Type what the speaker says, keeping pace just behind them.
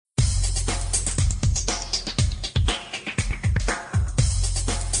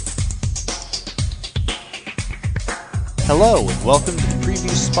Hello, and welcome to the Preview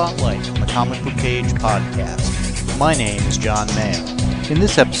Spotlight on the Comic Book Page podcast. My name is John Mayo. In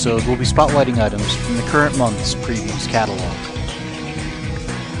this episode, we'll be spotlighting items from the current month's Previews catalog.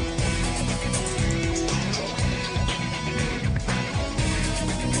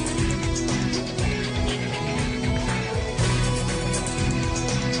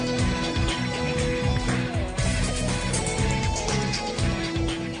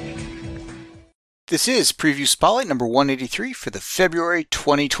 This is Preview Spotlight number 183 for the February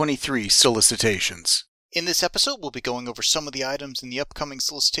 2023 solicitations. In this episode, we'll be going over some of the items in the upcoming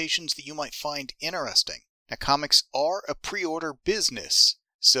solicitations that you might find interesting. Now, comics are a pre-order business,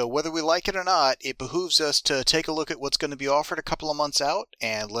 so whether we like it or not, it behooves us to take a look at what's going to be offered a couple of months out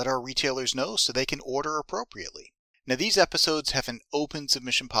and let our retailers know so they can order appropriately. Now, these episodes have an open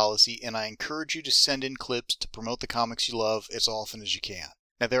submission policy, and I encourage you to send in clips to promote the comics you love as often as you can.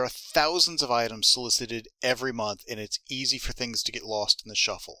 Now, there are thousands of items solicited every month, and it's easy for things to get lost in the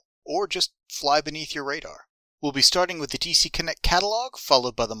shuffle, or just fly beneath your radar. We'll be starting with the DC Connect catalog,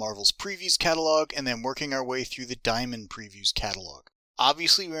 followed by the Marvel's Previews catalog, and then working our way through the Diamond Previews catalog.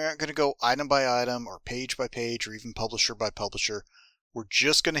 Obviously, we aren't going to go item by item, or page by page, or even publisher by publisher. We're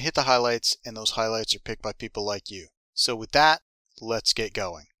just going to hit the highlights, and those highlights are picked by people like you. So with that, let's get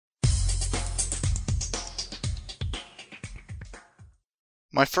going.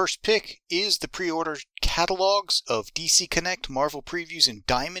 My first pick is the pre-order catalogs of DC Connect, Marvel Previews, and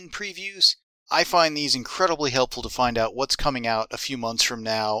Diamond Previews. I find these incredibly helpful to find out what's coming out a few months from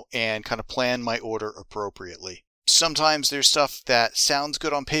now and kind of plan my order appropriately. Sometimes there's stuff that sounds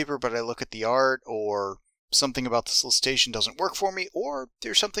good on paper, but I look at the art, or something about the solicitation doesn't work for me, or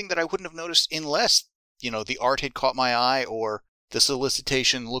there's something that I wouldn't have noticed unless, the art had caught my eye, or the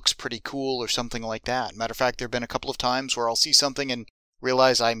solicitation looks pretty cool, or something like that. Matter of fact, there have been a couple of times where I'll see something and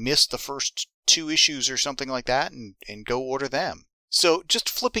realize I missed the first 2 issues or something like that and go order them. So just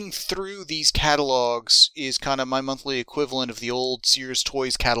flipping through these catalogs is kind of my monthly equivalent of the old Sears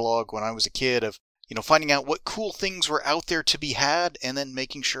Toys catalog when I was a kid, of finding out what cool things were out there to be had and then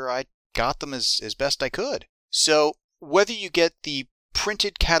making sure I got them as best I could. So whether you get the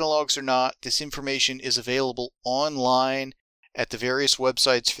printed catalogs or not, this information is available online at the various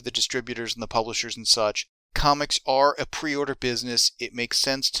websites for the distributors and the publishers and such. Comics are a pre-order business. It makes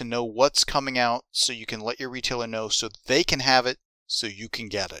sense to know what's coming out so you can let your retailer know so they can have it so you can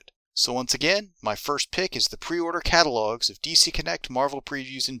get it. So once again, my first pick is the pre-order catalogs of DC Connect, Marvel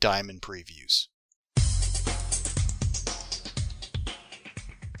Previews, and Diamond Previews.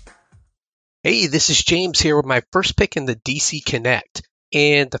 Hey, this is James here with my first pick in the DC Connect.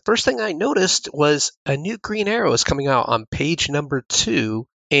 And the first thing I noticed was a new Green Arrow is coming out on page number 2.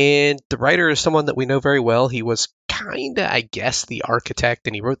 And the writer is someone that we know very well. He was I guess, the architect,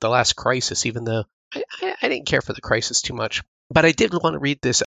 and he wrote The Last Crisis, even though I didn't care for The Crisis too much. But I did want to read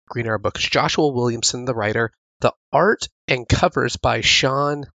this Green Arrow book. It's Joshua Williamson, the writer. The art and covers by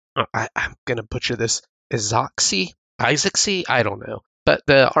Sean, I'm going to butcher this, Isaacsi? I don't know. But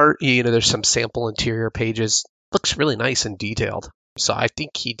the art, there's some sample interior pages. Looks really nice and detailed. So I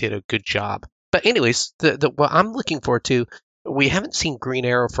think he did a good job. But anyways, what I'm looking forward to, we haven't seen Green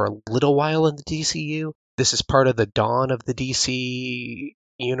Arrow for a little while in the DCU. This is part of the dawn of the DC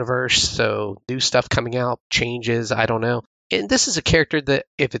universe, so new stuff coming out, changes, I don't know. And this is a character that,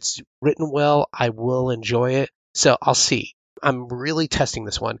 if it's written well, I will enjoy it. So I'll see. I'm really testing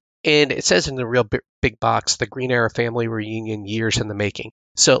this one. And it says in the real big box, the Green Arrow family reunion, years in the making.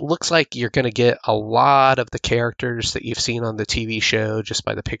 So it looks like you're going to get a lot of the characters that you've seen on the TV show just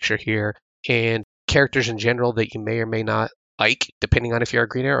by the picture here, and characters in general that you may or may not like, depending on if you're a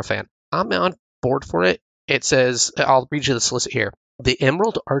Green Arrow fan. I'm on board for it. It says, I'll read you the solicit here. The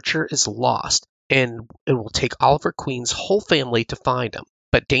Emerald Archer is lost, and it will take Oliver Queen's whole family to find him.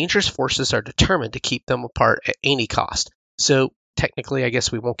 But dangerous forces are determined to keep them apart at any cost. So technically, I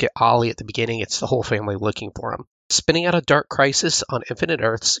guess we won't get Ollie at the beginning. It's the whole family looking for him. Spinning out a dark crisis on Infinite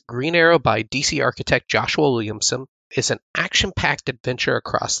Earths, Green Arrow by DC architect Joshua Williamson is an action-packed adventure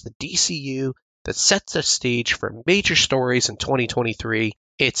across the DCU that sets the stage for major stories in 2023.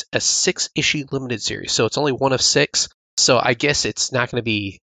 It's a 6-issue limited series, so it's only one of 6. So I guess it's not going to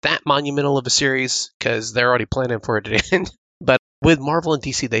be that monumental of a series because they're already planning for it to end. But with Marvel and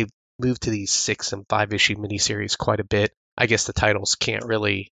DC, they've moved to these 6 and 5-issue miniseries quite a bit. I guess the titles can't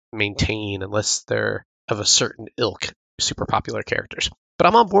really maintain unless they're of a certain ilk, super popular characters. But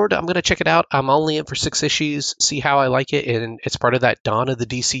I'm on board. I'm going to check it out. I'm only in for 6 issues, see how I like it, and it's part of that dawn of the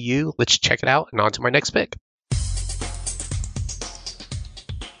DCU. Let's check it out, and on to my next pick.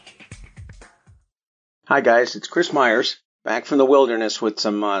 Hi guys, it's Chris Myers, back from the wilderness with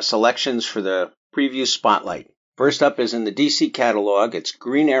some selections for the Preview Spotlight. First up is in the DC catalog. It's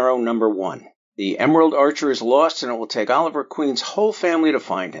Green Arrow #1. The Emerald Archer is lost, and it will take Oliver Queen's whole family to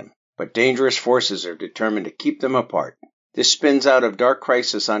find him. But dangerous forces are determined to keep them apart. This spins out of Dark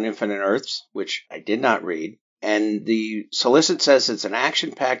Crisis on Infinite Earths, which I did not read. And the solicit says it's an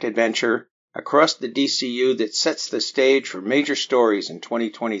action-packed adventure across the DCU that sets the stage for major stories in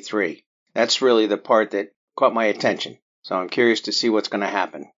 2023. That's really the part that caught my attention. So I'm curious to see what's going to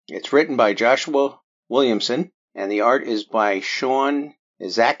happen. It's written by Joshua Williamson, and the art is by Sean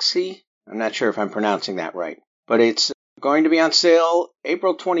Izaakse. I'm not sure if I'm pronouncing that right. But it's going to be on sale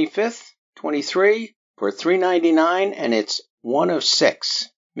April 25th, 23 for $3.99, and it's one of 6.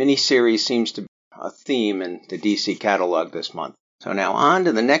 Miniseries seems to be a theme in the DC catalog this month. So now on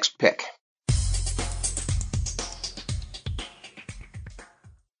to the next pick.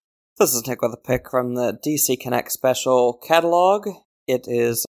 This is Nick with a pick from the DC Connect special catalog. It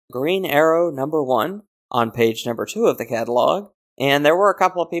is Green Arrow #1 on page #2 of the catalog. And there were a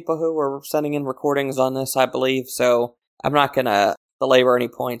couple of people who were sending in recordings on this, I believe, so I'm not going to belabor any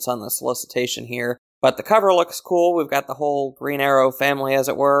points on the solicitation here. But the cover looks cool. We've got the whole Green Arrow family, as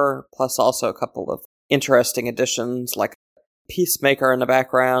it were, plus also a couple of interesting additions, like Peacemaker in the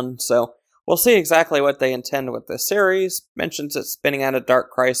background. So we'll see exactly what they intend with this series. Mentions it's spinning out of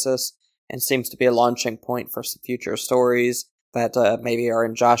Dark Crisis and seems to be a launching point for some future stories that maybe are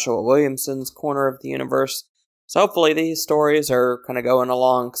in Joshua Williamson's corner of the universe. So hopefully these stories are kind of going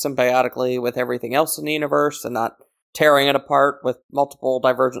along symbiotically with everything else in the universe and not tearing it apart with multiple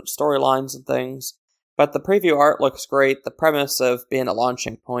divergent storylines and things. But the preview art looks great. The premise of being a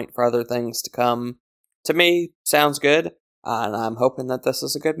launching point for other things to come, to me, sounds good. And I'm hoping that this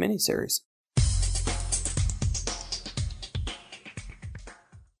is a good miniseries.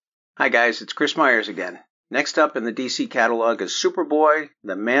 Hi guys, it's Chris Myers again. Next up in the DC catalog is Superboy,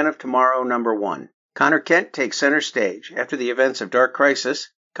 the Man of Tomorrow #1. Connor Kent takes center stage. After the events of Dark Crisis,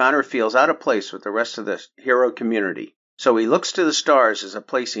 Connor feels out of place with the rest of the hero community. So he looks to the stars as a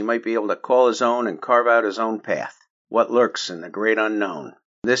place he might be able to call his own and carve out his own path. What lurks in the great unknown?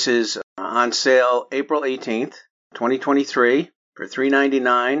 This is on sale April 18th, 2023 for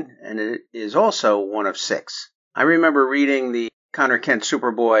 $3.99, and it is also one of 6. I remember reading the Connor Kent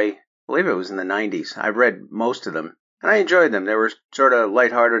Superboy, I believe it was in the 90s. I've read most of them, and I enjoyed them. They were sort of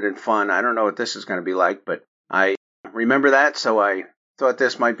lighthearted and fun. I don't know what this is going to be like, but I remember that, so I thought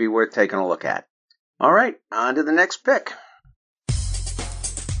this might be worth taking a look at. All right, on to the next pick.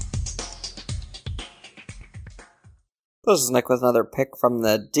 This is Nick with another pick from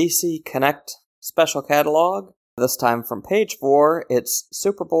the DC Connect special catalog. This time from page 4, it's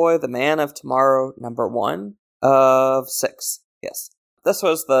Superboy, the Man of Tomorrow #1 of 6. Yes. This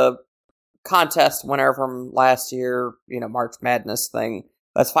was the contest winner from last year, March Madness thing.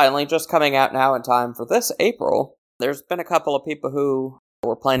 That's finally just coming out now in time for this April. There's been a couple of people who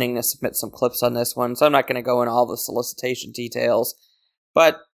were planning to submit some clips on this one, so I'm not going to go into all the solicitation details.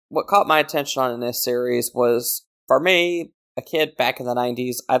 But what caught my attention on in this series was, for me, a kid back in the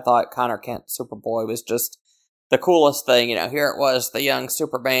 90s, I thought Connor Kent Superboy was just the coolest thing. Here it was, the young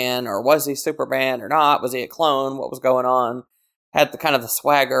Superman, or was he Superman or not? Was he a clone? What was going on? Had the kind of the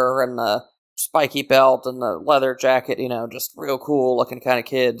swagger and the spiky belt and the leather jacket, just real cool looking kind of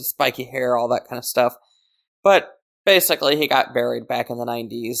kid, spiky hair, all that kind of stuff. But basically, he got buried back in the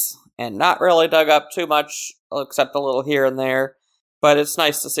 90s and not really dug up too much, except a little here and there. But it's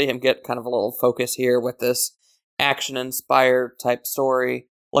nice to see him get kind of a little focus here with this action-inspired type story.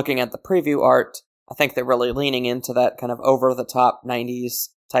 Looking at the preview art, I think they're really leaning into that kind of over-the-top 90s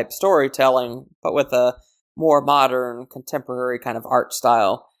type storytelling, but with a more modern, contemporary kind of art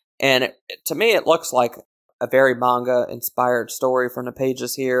style. And to me, it looks like a very manga-inspired story from the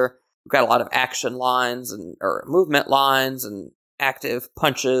pages here. We've got a lot of action lines or movement lines and active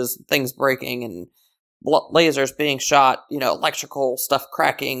punches, things breaking and lasers being shot, electrical stuff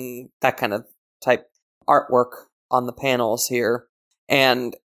cracking, that kind of type artwork on the panels here.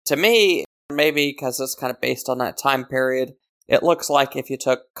 And to me, maybe because it's kind of based on that time period, it looks like if you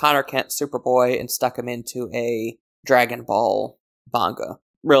took Connor Kent Superboy and stuck him into a Dragon Ball manga.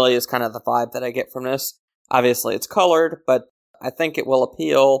 Really is kind of the vibe that I get from this. Obviously it's colored, but I think it will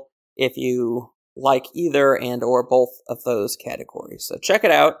appeal if you like either and or both of those categories. So check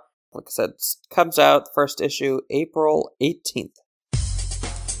it out. Like I said, it comes out, the first issue, April 18th.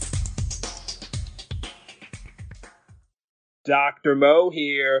 Dr. Mo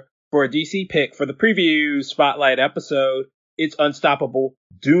here for a DC pick for the preview spotlight episode. It's Unstoppable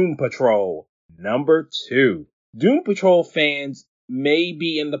Doom Patrol #2. Doom Patrol fans may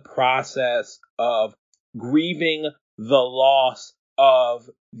be in the process of grieving the loss of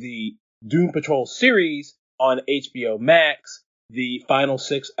the Doom Patrol series on HBO Max. The final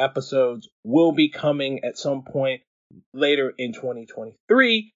 6 episodes will be coming at some point later in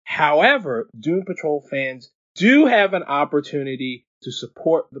 2023. However, Doom Patrol fans do have an opportunity to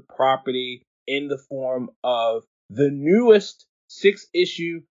support the property in the form of the newest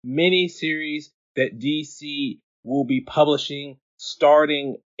 6-issue miniseries that DC will be publishing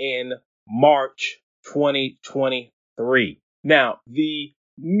starting in March 2023. Now, the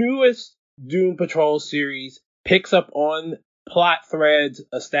newest Doom Patrol series picks up on plot threads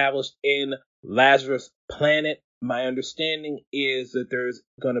established in Lazarus Planet. My understanding is that there's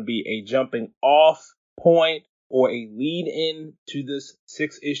going to be a jumping off point or a lead in to this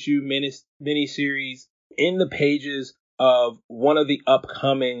 6-issue miniseries in the pages of one of the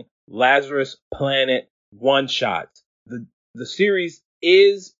upcoming Lazarus Planet one-shots. The series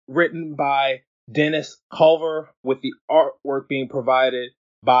is written by Dennis Culver, with the artwork being provided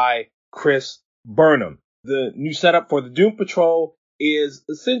by Chris Burnham. The new setup for the Doom Patrol is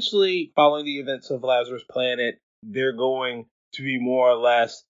essentially following the events of Lazarus Planet. They're going to be more or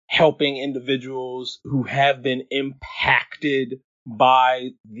less helping individuals who have been impacted by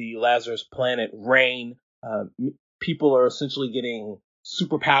the Lazarus Planet reign. People are essentially getting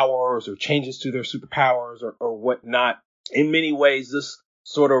superpowers or changes to their superpowers or whatnot. In many ways, this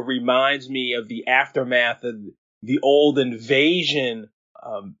sort of reminds me of the aftermath of the old Invasion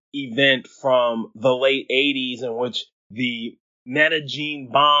event from the late 80s, in which the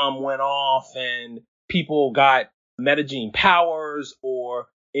metagene bomb went off and people got metagene powers, or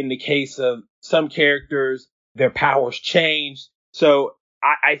in the case of some characters, their powers changed. So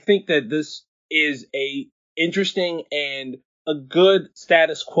I think that this is a interesting and a good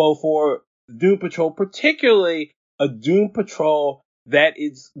status quo for Doom Patrol, particularly a Doom Patrol that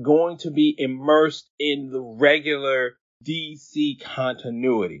is going to be immersed in the regular DC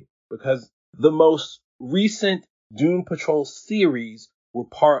continuity, because the most recent Doom Patrol series were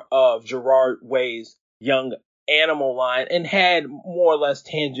part of Gerard Way's Young Animal line and had more or less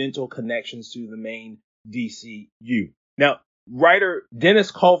tangential connections to the main DCU. Now, writer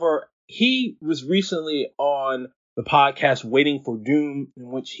Dennis Culver, he was recently on the podcast Waiting for Doom,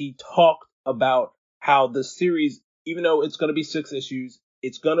 in which he talked about how the series, even though it's going to be 6 issues,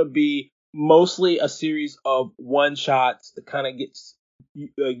 it's going to be mostly a series of one-shots that kind of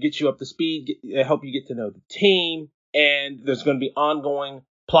get you up to speed, help you get to know the team, and there's going to be ongoing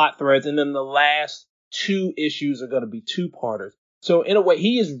plot threads, and then the last 2 issues are going to be 2-parters. So in a way,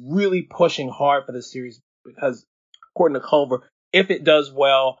 he is really pushing hard for this series because, according to Culver, if it does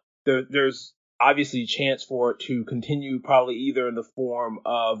well, there's obviously a chance for it to continue, probably either in the form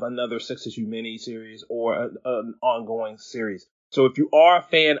of another 6-issue miniseries or an ongoing series. So if you are a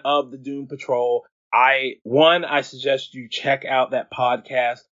fan of the Doom Patrol, I suggest you check out that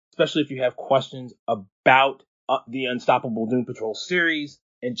podcast, especially if you have questions about the Unstoppable Doom Patrol series.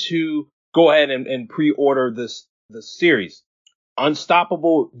 And 2, go ahead and pre-order this series.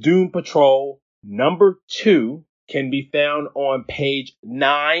 Unstoppable Doom Patrol number 2 can be found on page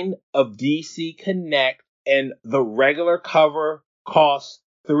 9 of DC Connect, and the regular cover costs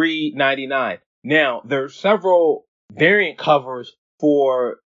 $3.99. Now, there are several variant covers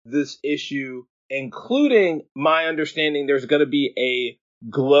for this issue, including, my understanding, there's going to be a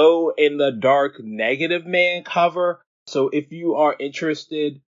glow-in-the-dark Negative Man cover. So if you are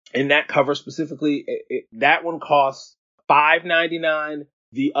interested in that cover specifically, that one costs $5.99.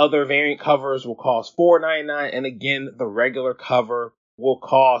 The other variant covers will cost $4.99, and again, the regular cover will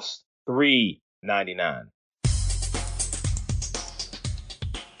cost $3.99.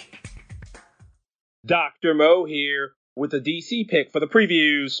 Dr. Mo here with a DC pick for the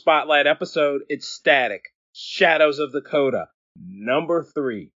preview spotlight episode. It's Static, Shadows of the Coda, number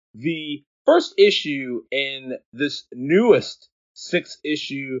 3. The first issue in this newest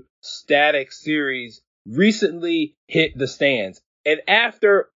 6-issue Static series recently hit the stands. And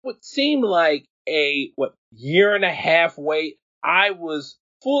after what seemed like a year and a half wait, I was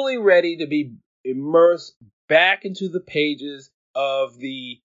fully ready to be immersed back into the pages of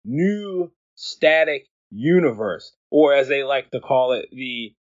the new Static universe, or as they like to call it,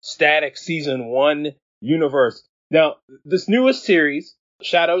 the Static Season 1 universe. Now, this newest series,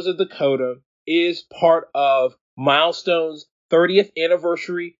 Shadows of the Coda, is part of Milestone's 30th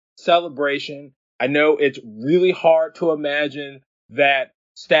anniversary celebration. I know it's really hard to imagine that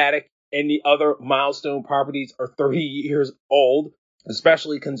Static and the other Milestone properties are 30 years old,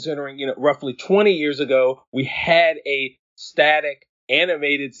 especially considering, roughly 20 years ago, we had a Static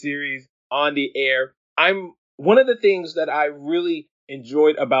animated series on the air. One of the things that I really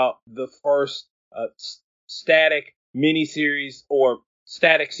enjoyed about the first Static miniseries, or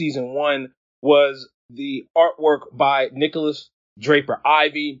Static Season 1, was the artwork by Nicholas Draper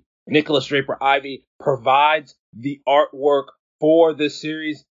Ivey. Nicholas Draper Ivey provides the artwork for this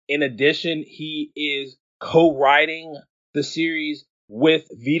series. In addition, he is co-writing the series with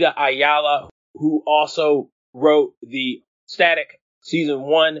Vita Ayala, who also wrote the Static Season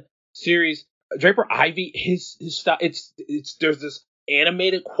 1 series. Draper Ivey, his style, there's this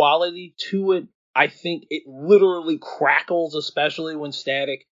animated quality to it. I think it literally crackles, especially when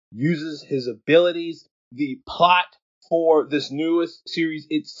Static uses his abilities. The plot for this newest series,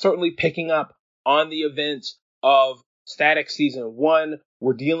 it's certainly picking up on the events of Static Season 1.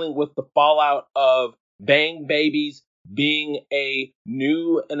 We're dealing with the fallout of Bang Babies being a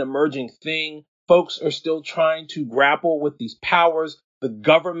new and emerging thing. Folks are still trying to grapple with these powers. The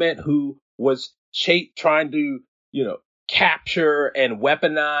government, who was trying to, capture and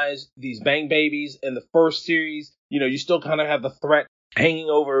weaponize these Bang Babies in the first series, you still kind of have the threat hanging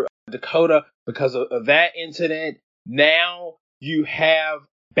over Dakota because of that incident. Now you have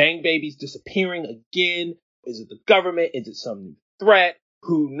Bang Babies disappearing again. Is it the government? Is it some new threat?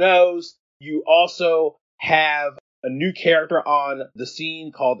 Who knows? You also have a new character on the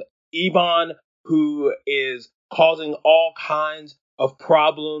scene called Ebon, who is causing all kinds of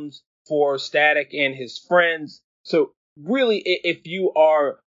problems for Static and his friends. So really, if you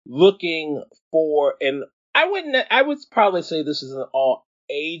are looking for I would probably say this is an all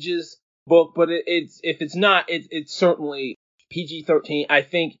ages book, but it's certainly PG-13. I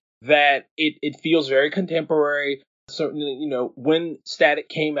think that it feels very contemporary. Certainly, when Static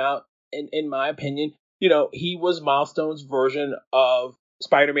came out, in my opinion, he was Milestone's version of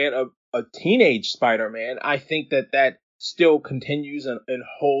Spider-Man, a teenage Spider-Man. I think that still continues and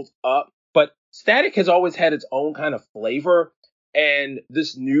holds up. But Static has always had its own kind of flavor, and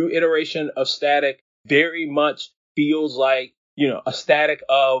this new iteration of Static very much feels like, a Static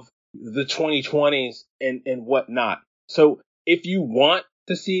of the 2020s and whatnot. So if you want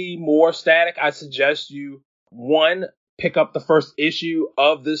to see more Static, I suggest you, one, pick up the first issue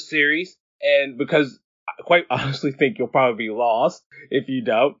of this series, and because I quite honestly think you'll probably be lost if you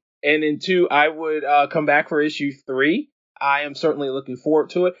don't. And then two, I would come back for issue 3. I am certainly looking forward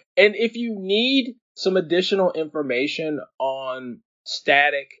to it. And if you need some additional information on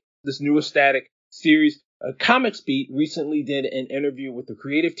Static, this newest Static series, Comics Beat recently did an interview with the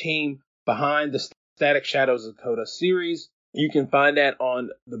creative team behind the Static Shadows of Dakota series. You can find that on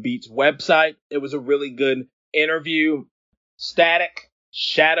the Beat's website. It was a really good interview. Static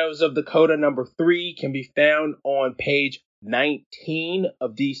Shadows of Dakota number 3 can be found on page 19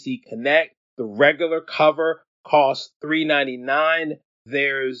 of DC Connect. The regular cover costs $3.99.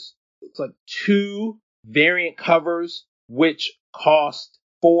 There's like 2 variant covers which cost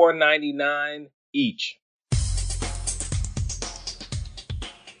 $4.99 each.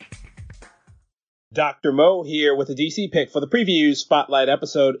 Dr. Mo here with a DC pick for the preview spotlight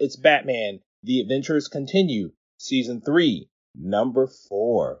episode. It's Batman: The Adventures Continue, Season 3, Number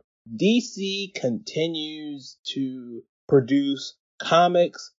 4. DC continues to produce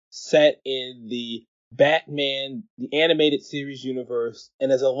comics set in the Batman, the animated series universe,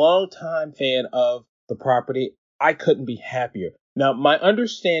 and as a longtime fan of the property, I couldn't be happier. Now, my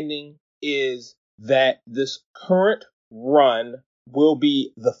understanding is that this current run will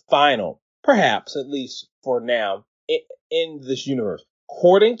be the final, perhaps at least for now, in this universe.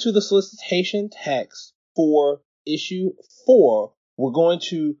 According to the solicitation text for issue 4, we're going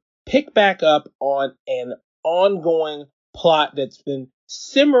to pick back up on an ongoing plot that's been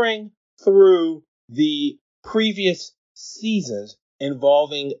simmering through the previous seasons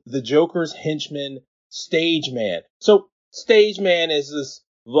involving the Joker's henchman, Stage Man. So Stage Man is this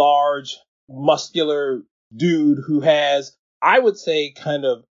large, muscular dude who has, I would say, kind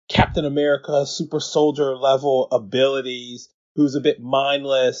of Captain America, super soldier level abilities, who's a bit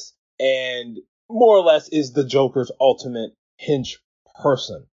mindless and more or less is the Joker's ultimate hench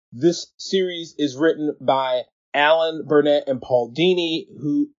person. This series is written by Alan Burnett and Paul Dini,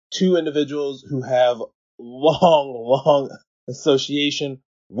 two individuals who have long association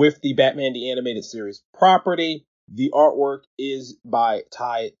with the Batman the Animated Series property. The artwork is by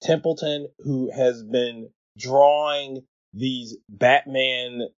Ty Templeton, who has been drawing these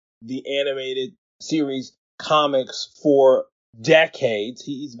Batman the Animated Series comics for decades.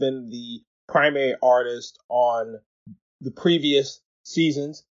 He's been the primary artist on the previous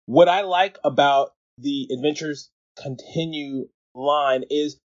seasons. What I like about the Adventures Continue line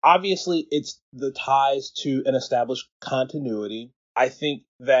is obviously it's the ties to an established continuity. I think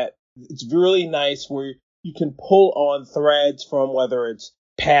that it's really nice where you can pull on threads from whether it's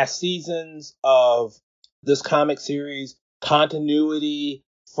past seasons of this comic series, continuity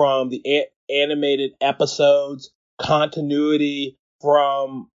from the animated episodes, continuity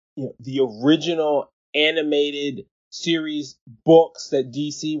from the original animated series books that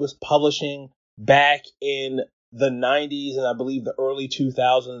DC was publishing back in the 90s and I believe the early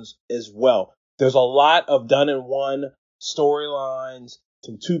 2000s as well. There's a lot of done-in-one storylines,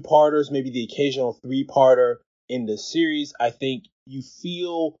 some two-parters, maybe the occasional three-parter in the series. I think you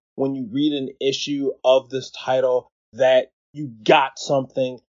feel when you read an issue of this title that you got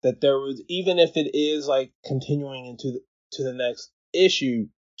something, that there was, even if it is like continuing into the next issue,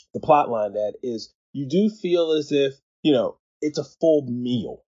 the plot line that is, you do feel as if, it's a full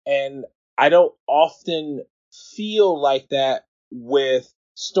meal. And I don't often feel like that with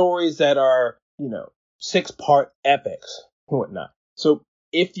stories that are, 6-part epics and whatnot. So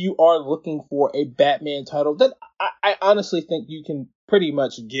if you are looking for a Batman title, then I honestly think you can pretty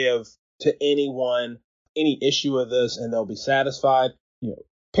much give to anyone any issue of this and they'll be satisfied.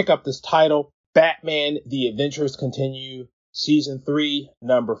 Pick up this title, Batman: The Adventures Continue, Season 3,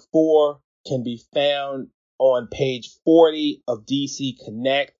 Number 4, can be found on page 40 of DC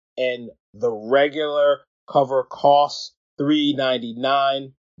Connect, and the regular cover costs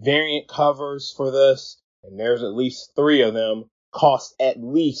 $3.99. Variant covers for this, and there's at least 3 of them, cost at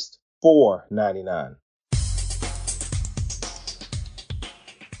least $4.99.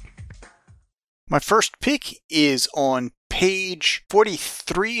 My first pick is on page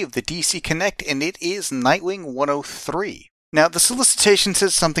 43 of the DC Connect, and it is Nightwing 103. Now, the solicitation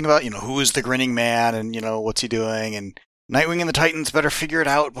says something about, who is the grinning man and, what's he doing, and Nightwing and the Titans better figure it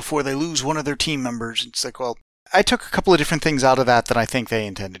out before they lose one of their team members. It's like, well, I took a couple of different things out of that I think they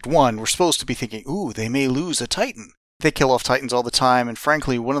intended. One, we're supposed to be thinking, ooh, they may lose a Titan. They kill off Titans all the time, and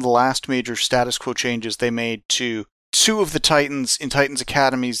frankly, one of the last major status quo changes they made to 2 of the Titans in Titans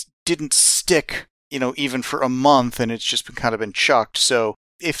Academies didn't stick, even for a month, and it's just kind of been chucked. So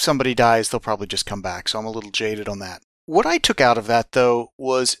if somebody dies, they'll probably just come back. So I'm a little jaded on that. What I took out of that, though,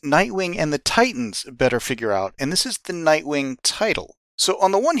 was Nightwing and the Titans better figure out, and this is the Nightwing title. So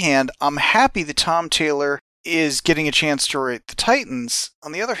on the one hand, I'm happy that Tom Taylor is getting a chance to write the Titans.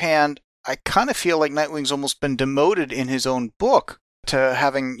 On the other hand, I kind of feel like Nightwing's almost been demoted in his own book to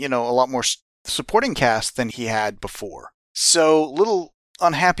having, a lot more supporting cast than he had before. So, little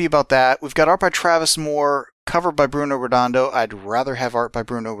unhappy about that. We've got art by Travis Moore, cover by Bruno Redondo. I'd rather have art by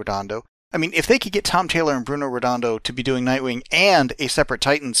Bruno Redondo. I mean, if they could get Tom Taylor and Bruno Redondo to be doing Nightwing and a separate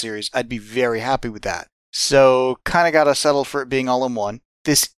Titan series, I'd be very happy with that. So, kind of got to settle for it being all in one.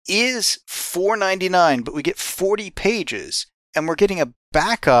 This is $4.99, but we get 40 pages, and we're getting a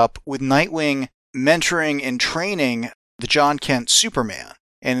backup with Nightwing mentoring and training the John Kent Superman,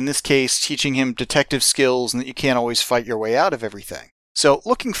 and in this case, teaching him detective skills and that you can't always fight your way out of everything. So,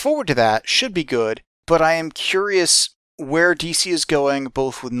 looking forward to that, should be good, but I am curious where DC is going,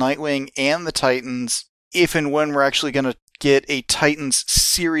 both with Nightwing and the Titans, if and when we're actually going to get a Titans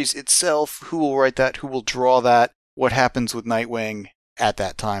series itself, who will write that, who will draw that, what happens with Nightwing at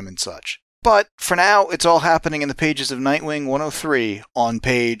that time and such. But for now, it's all happening in the pages of Nightwing 103 on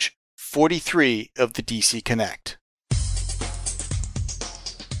page 43 of the DC Connect.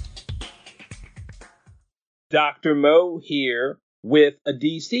 Dr. Mo here with a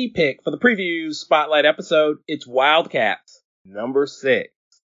DC pick for the preview spotlight episode. It's Wildcats, number 6.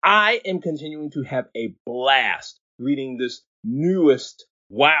 I am continuing to have a blast reading this newest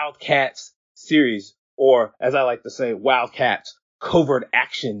Wildcats series, or as I like to say, Wildcats Covert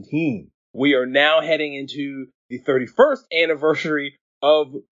Action Team. We are now heading into the 31st anniversary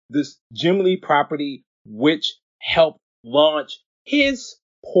of this Jim Lee property, which helped launch his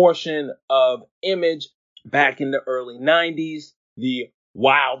portion of Image back in the early 90s, the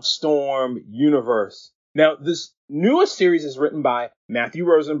Wildstorm universe. Now, this newest series is written by Matthew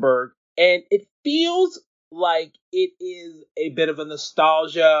Rosenberg, and it feels like it is a bit of a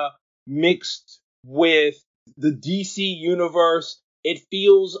nostalgia mixed with the DC universe. It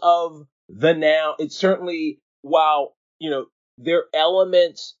feels of the now. It's certainly, while, there are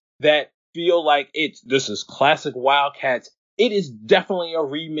elements that feel like this is classic Wildcats, it is definitely a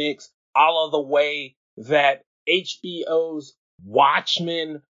remix, a la the way that HBO's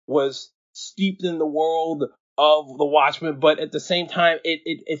Watchmen was steeped in the world of the Watchmen, but at the same time,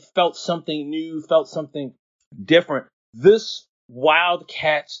 it felt something new, felt something different. This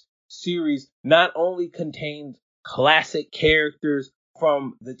Wildcats series not only contains classic characters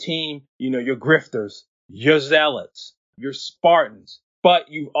from the team, your grifters, your zealots, your Spartans, but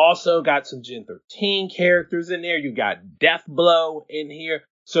you've also got some Gen 13 characters in there. You got Deathblow in here.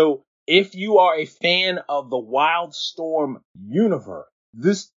 So if you are a fan of the Wildstorm universe,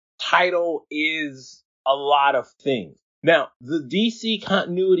 this title is a lot of things. Now, the DC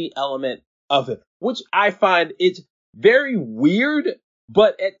continuity element of him, which I find it's very weird,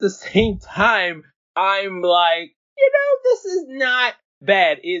 but at the same time, I'm like, this is not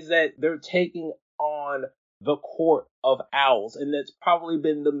bad, is that they're taking on the Court of Owls, and that's probably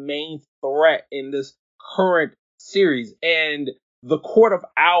been the main threat in this current series. And the Court of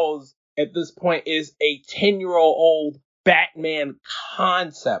Owls at this point is a 10-year-old Batman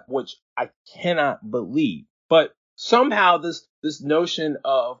concept, which I cannot believe. But somehow this notion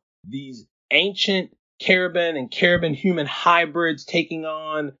of these ancient Carabin and Carabin human hybrids taking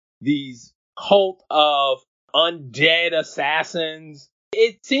on these cult of undead assassins,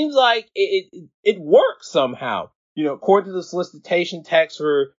 it seems like it works somehow. According to the solicitation text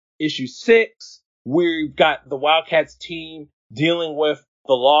for issue 6, we've got the Wildcats team dealing with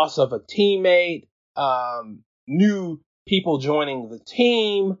the loss of a teammate, new people joining the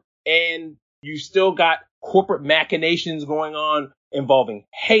team, and you still got corporate machinations going on involving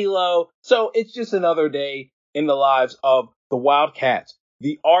Halo. So it's just another day in the lives of the Wildcats.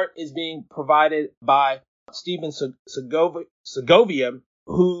 The art is being provided by Steven Segovia,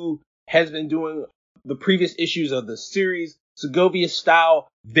 who has been doing the previous issues of the series. Segovia's style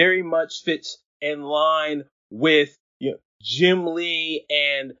very much fits in line with Jim Lee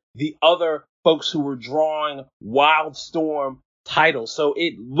and the other folks who were drawing Wildstorm titles. So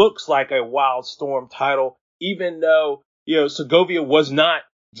it looks like a Wildstorm title, even though Segovia was not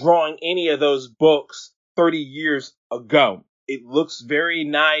drawing any of those books 30 years ago. It looks very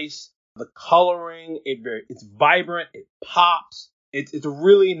nice. The coloring, it's vibrant, it pops. It's a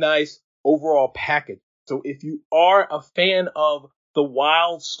really nice overall package. So if you are a fan of the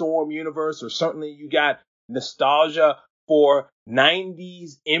Wildstorm universe, or certainly you got nostalgia for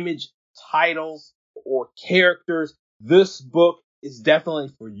 90s Image titles or characters, this book is definitely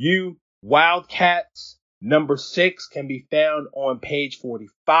for you. Wildcats number 6 can be found on page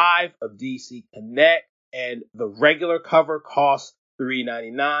 45 of DC Connect, and the regular cover costs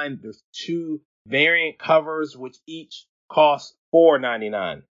 $3.99. There's 2 variant covers, which each cost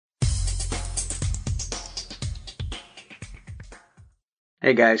 $4.99.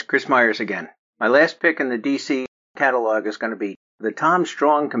 Hey guys, Chris Myers again. My last pick in the DC catalog is going to be the Tom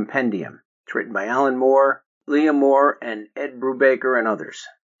Strong Compendium. It's written by Alan Moore, Liam Moore, and Ed Brubaker, and others.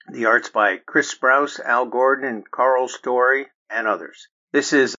 The art's by Chris Sprouse, Al Gordon, and Carl Story, and others.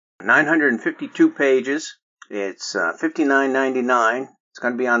 This is 952 pages. It's $59.99. It's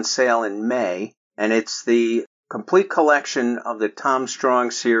going to be on sale in May, and it's the complete collection of the Tom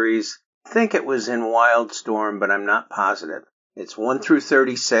Strong series. I think it was in Wildstorm, but I'm not positive. It's 1 through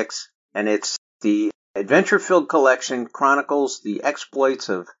 36, and it's the adventure-filled collection chronicles the exploits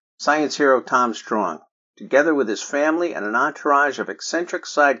of science hero Tom Strong. Together with his family and an entourage of eccentric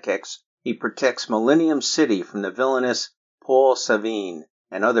sidekicks, he protects Millennium City from the villainous Paul Savine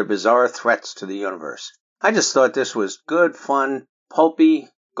and other bizarre threats to the universe. I just thought this was good, fun, pulpy,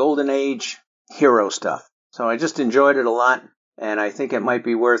 golden age hero stuff. So I just enjoyed it a lot, and I think it might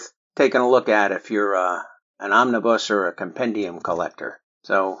be worth taking a look at if you're an omnibus or a compendium collector.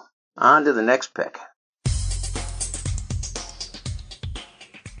 So on to the next pick.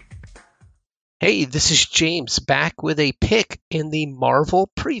 Hey, this is James back with a pick in the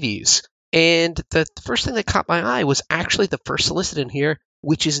Marvel previews. And the first thing that caught my eye was actually the first listed in here,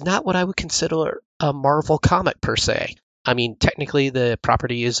 which is not what I would consider a Marvel comic per se. I mean, technically the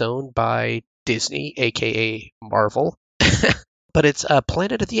property is owned by Disney, aka Marvel, but it's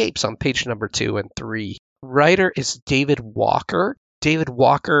Planet of the Apes on page number 2 and 3. Writer is David Walker. David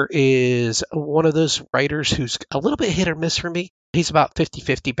Walker is one of those writers who's a little bit hit or miss for me. He's about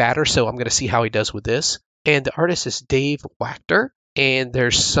 50-50 batter, so I'm going to see how he does with this. And the artist is Dave Wachter. And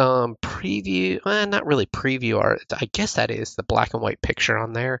there's some preview, not really preview art. I guess that is the black and white picture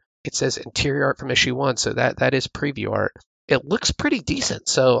on there. It says interior art from issue 1, so that is preview art. It looks pretty decent,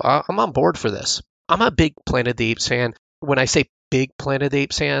 so I'm on board for this. I'm a big Planet of the Apes fan. When I say big Planet of the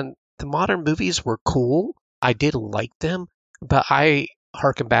Apes fan, the modern movies were cool. I did like them, but I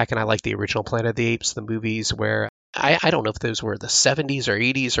harken back and I like the original Planet of the Apes, the movies where I don't know if those were the 70s or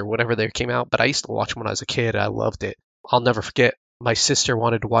 80s or whatever they came out, but I used to watch them when I was a kid. I loved it. I'll never forget, my sister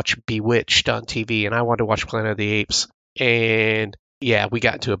wanted to watch Bewitched on TV, and I wanted to watch Planet of the Apes. And yeah, we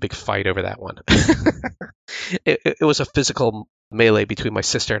got into a big fight over that one. It was a physical melee between my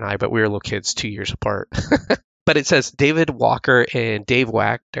sister and I, but we were little kids 2 years apart. But it says David Walker and Dave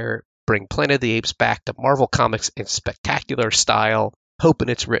Wachter bring Planet of the Apes back to Marvel Comics in spectacular style, hoping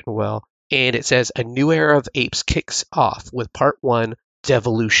it's written well. And it says a new era of apes kicks off with part 1,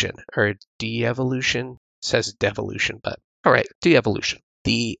 Devolution, or De-Evolution. It says Devolution, but all right, De-Evolution.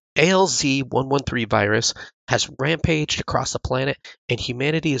 The ALZ-113 virus has rampaged across the planet, and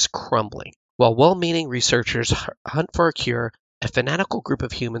humanity is crumbling. While well-meaning researchers hunt for a cure, a fanatical group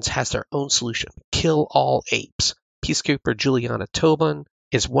of humans has their own solution: kill all apes. Peacekeeper Juliana Tobin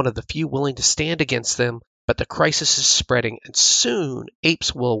is one of the few willing to stand against them, but the crisis is spreading, and soon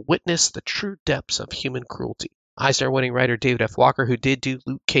apes will witness the true depths of human cruelty. Eisner-winning writer David F. Walker, who did do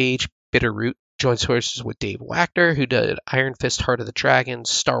Luke Cage, Bitterroot, joins forces with Dave Wachter, who did Iron Fist, Heart of the Dragon,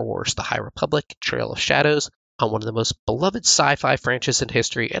 Star Wars, The High Republic, Trail of Shadows, on one of the most beloved sci-fi franchises in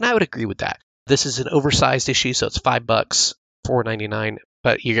history, and I would agree with that. This is an oversized issue, so it's $5, $4.99,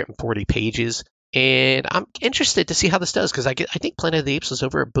 but you're getting 40 pages. And I'm interested to see how this does, because I think Planet of the Apes was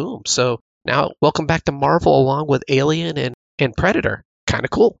over at Boom. So now, welcome back to Marvel along with Alien and Predator. Kind of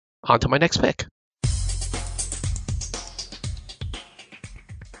cool. On to my next pick.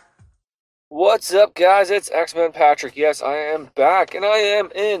 What's up, guys? It's X-Men Patrick. Yes, I am back, and I am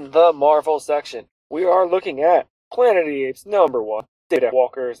in the Marvel section. We are looking at Planet of the Apes #1. David F.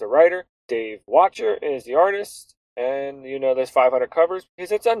 Walker is the writer. Dave Wachter is the artist. And, there's 500 covers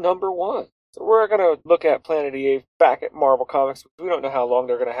because it's a #1. So we're going to look at Planet of the Apes back at Marvel Comics. We don't know how long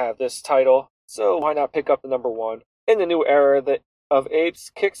they're going to have this title, so why not pick up the #1? In the new era of apes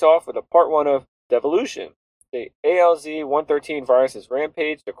kicks off with a part 1 of Devolution. The ALZ-113 virus has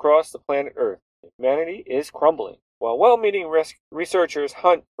rampaged across the planet Earth. Humanity is crumbling. While well-meaning researchers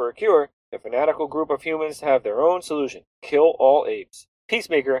hunt for a cure, a fanatical group of humans have their own solution: kill all apes.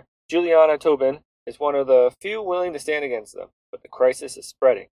 Peacemaker Juliana Tobin is one of the few willing to stand against them, but the crisis is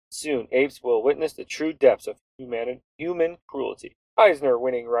spreading. Soon, apes will witness the true depths of human cruelty.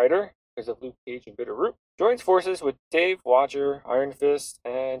 Eisner-winning writer, because of Luke Cage and Bitterroot, joins forces with Dave Wachter, Iron Fist,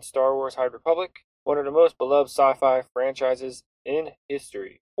 and Star Wars High Republic, one of the most beloved sci-fi franchises in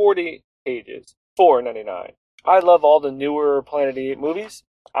history. 40 pages, $4.99. I love all the newer Planet of the Apes movies.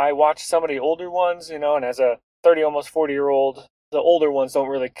 I watched some of the older ones, and as a 30, almost 40-year-old, the older ones don't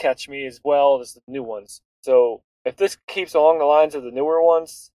really catch me as well as the new ones. So if this keeps along the lines of the newer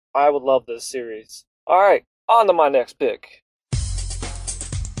ones, I would love this series. Alright, on to my next pick.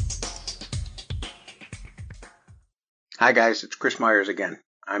 Hi guys, it's Chris Myers again.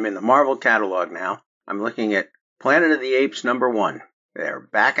 I'm in the Marvel catalog now. I'm looking at Planet of the Apes #1. They're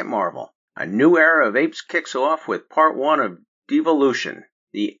back at Marvel. A new era of apes kicks off with part 1 of Devolution.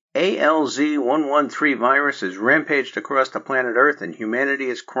 The ALZ-113 virus has rampaged across the planet Earth and humanity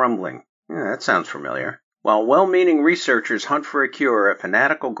is crumbling. Yeah, that sounds familiar. While well-meaning researchers hunt for a cure, a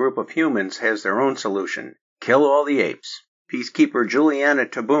fanatical group of humans has their own solution: kill all the apes. Peacekeeper Juliana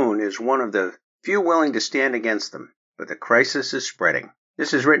Tobin is one of the few willing to stand against them, but the crisis is spreading.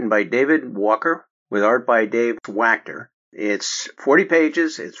 This is written by David Walker with art by Dave Wachter. It's 40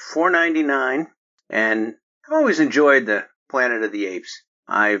 pages, it's $4.99, and I've always enjoyed the Planet of the Apes.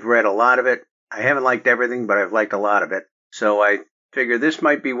 I've read a lot of it. I haven't liked everything, but I've liked a lot of it. So I figure this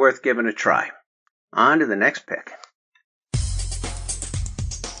might be worth giving a try. On to the next pick.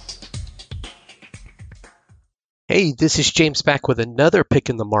 Hey, this is James back with another pick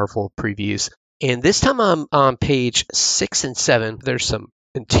in the Marvel previews. And this time I'm on page 6 and 7. There's some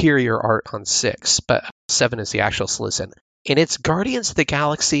interior art on 6, but 7 is the actual solicit. And it's Guardians of the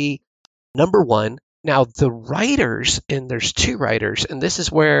Galaxy #1. Now, the writers, and there's 2 writers, and this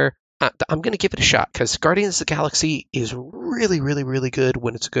is where I'm going to give it a shot, because Guardians of the Galaxy is really, really, really good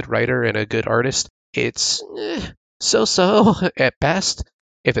when it's a good writer and a good artist. It's so-so at best,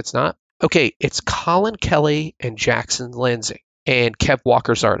 if it's not. Okay, it's Colin Kelly and Jackson Lansing, and Kev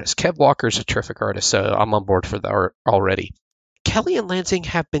Walker's artist. Kev Walker's a terrific artist, so I'm on board for the art already. Kelly and Lansing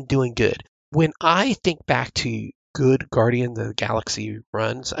have been doing good. When I think back to good Guardian of the Galaxy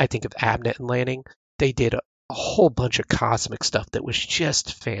runs, I think of Abnett and Lanning. They did a whole bunch of cosmic stuff that was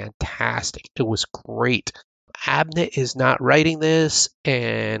just fantastic. It was great. Abnett is not writing this,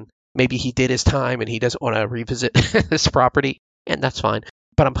 and maybe he did his time and he doesn't want to revisit this property, and that's fine.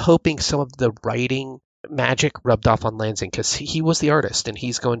 But I'm hoping some of the writing magic rubbed off on Lansing, because he was the artist and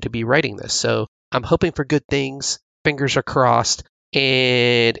he's going to be writing this. So I'm hoping for good things. Fingers are crossed.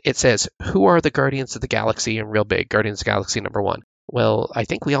 And it says, who are the Guardians of the Galaxy in real big? Guardians of the Galaxy #1. Well, I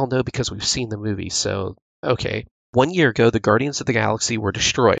think we all know because we've seen the movie. So, okay. 1 year ago, the Guardians of the Galaxy were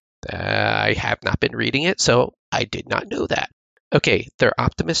destroyed. I have not been reading it, so I did not know that. Okay, their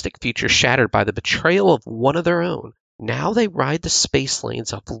optimistic future shattered by the betrayal of one of their own. Now they ride the space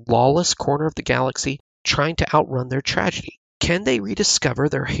lanes of the lawless corner of the galaxy, trying to outrun their tragedy. Can they rediscover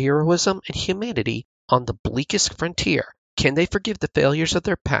their heroism and humanity on the bleakest frontier? Can they forgive the failures of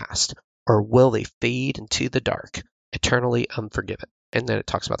their past? Or will they fade into the dark, eternally unforgiven? And then it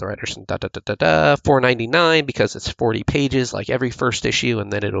talks about the writers and $4.99 because it's 40 pages like every first issue, and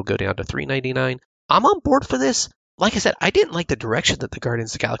then it'll go down to $3.99. I'm on board for this. like I said, I didn't like the direction that the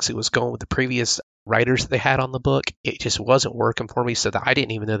Guardians of the Galaxy was going with the previous writers that they had on the book. It just wasn't working for me, so that I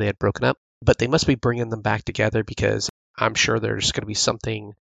didn't even know they had broken up. But they must be bringing them back together because I'm sure there's going to be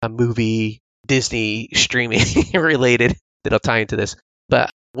something, a movie, Disney streaming related that'll tie into this. But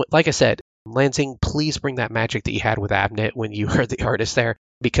like I said, Lansing, please bring that magic that you had with Abnett when you were the artist there,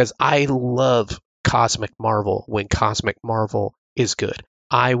 because I love Cosmic Marvel when Cosmic Marvel is good.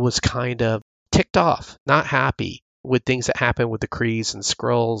 I was kind of ticked off, not happy with things that happen with the Krees and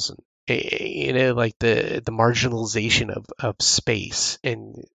Skrulls, and like the marginalization of space.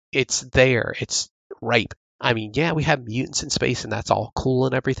 And it's there, it's ripe. I mean, yeah, we have mutants in space and that's all cool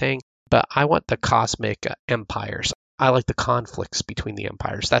and everything, but I want the cosmic empires. I like the conflicts between the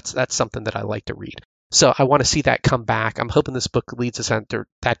empires. That's something that I like to read. So I want to see that come back. I'm hoping this book leads us in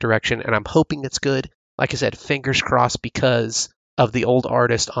that direction, and I'm hoping it's good. Like I said, fingers crossed, because of the old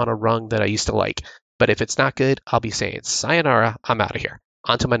artist on a rung that I used to like. But if it's not good, I'll be saying sayonara, I'm out of here.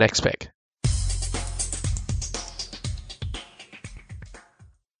 On to my next pick.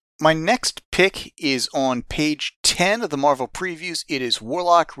 My next pick is on page 10 of the Marvel Previews. It is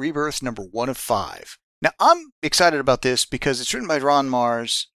Warlock Rebirth number 1 of 5. Now, I'm excited about this because it's written by Ron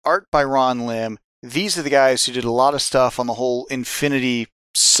Marz, art by Ron Lim. These are the guys who did a lot of stuff on the whole Infinity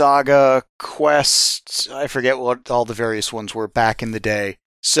Saga, Quest, I forget what all the various ones were back in the day.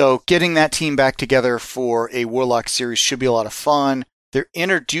 So getting that team back together for a Warlock series should be a lot of fun. They're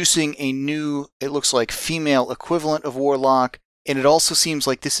introducing a new, it looks like, female equivalent of Warlock, and it also seems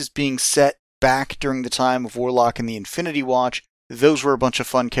like this is being set back during the time of Warlock and the Infinity Watch. Those were a bunch of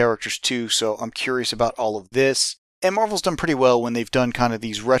fun characters too, so I'm curious about all of this. And Marvel's done pretty well when they've done kind of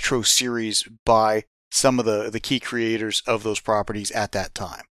these retro series by some of the key creators of those properties at that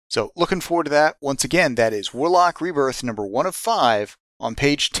time. So looking forward to that. Once again, that is Warlock Rebirth number 1 of 5 on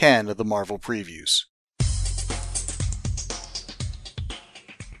page 10 of the Marvel Previews.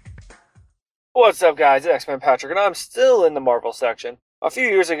 What's up, guys? It's X-Men Patrick, and I'm still in the Marvel section. A few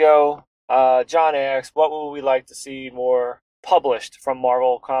years ago, John asked, what would we like to see more published from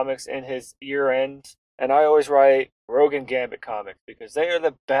Marvel Comics in his year-end? And I always write Rogue and Gambit comics, because they are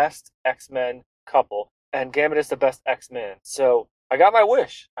the best X-Men couple, and Gambit is the best X-Men. So I got my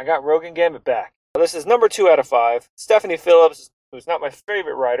wish. I got Rogue and Gambit back. This is number 2 out of 5. Stephanie Phillips, who's not my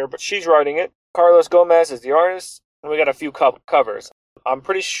favorite writer, but she's writing it. Carlos Gomez is the artist, and we got a few covers. I'm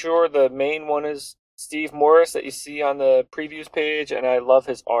pretty sure the main one is Steve Morris that you see on the previews page, and I love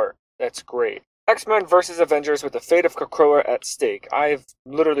his art. That's great. X-Men vs. Avengers with the fate of Krakoa at stake. I've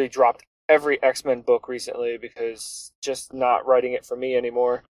literally dropped every X-Men book recently because just not writing it for me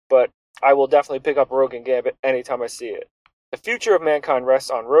anymore, but I will definitely pick up Rogue and Gambit anytime I see it. The future of mankind rests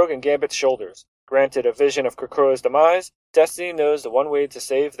on Rogue and Gambit's shoulders. Granted a vision of Krakoa's demise, Destiny knows the one way to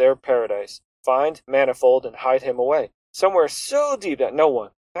save their paradise. Find Manifold and hide him away. Somewhere so deep that no one,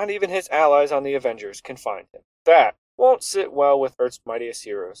 not even his allies on the Avengers, can find him. That won't sit well with Earth's mightiest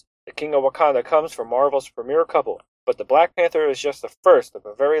heroes. The King of Wakanda comes from Marvel's premier couple, but the Black Panther is just the first of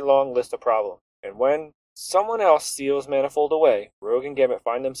a very long list of problems. And when someone else steals Manifold away, Rogue and Gambit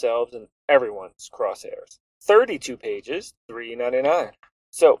find themselves in everyone's crosshairs. 32 pages, $3.99.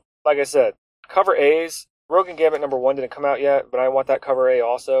 So, like I said, cover A's. Rogue and Gambit number 1 didn't come out yet, but I want that cover A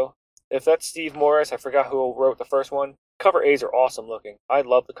also. If that's Steve Morris, I forgot who wrote the first one. Cover A's are awesome looking. I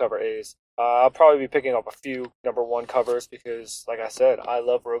love the cover A's. I'll probably be picking up a few number 1 covers because, like I said, I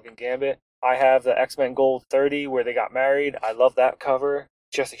love Rogue and Gambit. I have the X-Men Gold 30 where they got married. I love that cover.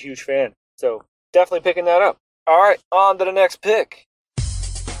 Just a huge fan. So definitely picking that up. All right, on to the next pick.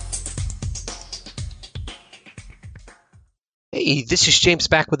 Hey, this is James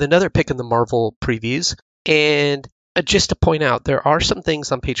back with another pick in the Marvel Previews. And just to point out, there are some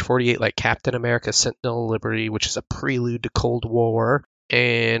things on page 48 like Captain America Sentinel of Liberty, which is a prelude to Cold War.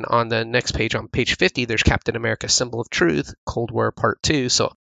 And on the next page, on page 50, there's Captain America Symbol of Truth, Cold War Part 2.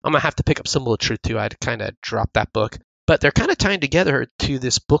 So I'm going to have to pick up Symbol of Truth too. I'd kind of dropped that book. But they're kind of tying together to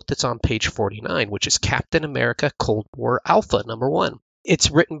this book that's on page 49, which is Captain America Cold War Alpha, number 1.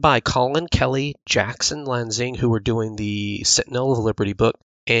 It's written by Colin Kelly, Jackson Lansing, who were doing the Sentinel of Liberty book,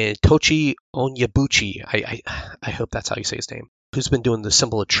 and Tochi Onyebuchi, I hope that's how you say his name, who's been doing the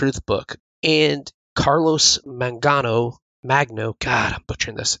Symbol of Truth book. And Carlos Magno, God, I'm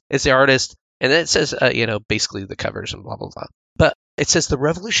butchering this, is the artist. And then it says, basically the covers and blah, blah, blah. But it says the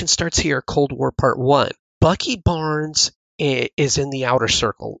revolution starts here, Cold War Part 1. Bucky Barnes is in the Outer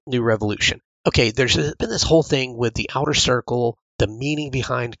Circle, New Revolution. Okay, there's been this whole thing with the Outer Circle, the meaning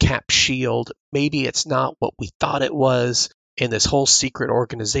behind Cap's shield. Maybe it's not what we thought it was. And this whole secret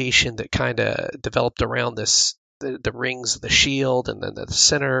organization that kind of developed around this, the rings of the shield and then the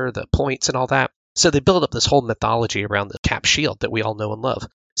center, the points and all that. So they build up this whole mythology around the Cap shield that we all know and love.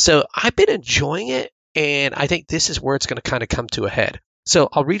 So I've been enjoying it, and I think this is where it's going to kind of come to a head. So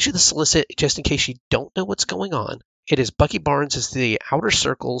I'll read you the solicit just in case you don't know what's going on. It is Bucky Barnes is the Outer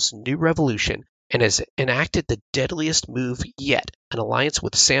Circle's new revolution and has enacted the deadliest move yet, an alliance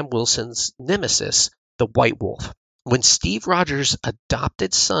with Sam Wilson's nemesis, the White Wolf. When Steve Rogers'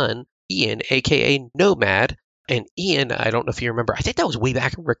 adopted son, Ian, a.k.a. Nomad, and Ian, I don't know if you remember, I think that was way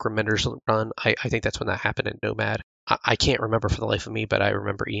back in Rick Remender's run. I think that's when that happened in Nomad. I can't remember for the life of me, but I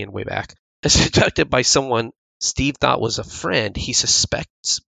remember Ian way back. As abducted by someone Steve thought was a friend, he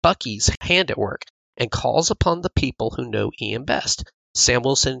suspects Bucky's hand at work and calls upon the people who know Ian best, Sam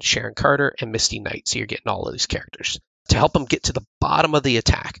Wilson, Sharon Carter, and Misty Knight. So you're getting all of these characters to help him get to the bottom of the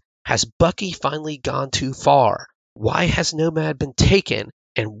attack. Has Bucky finally gone too far? Why has Nomad been taken?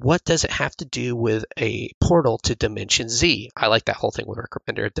 And what does it have to do with a portal to Dimension Z? I like that whole thing with Rick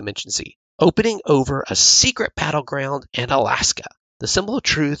Remender, Dimension Z. Opening over a secret battleground in Alaska. The Symbol of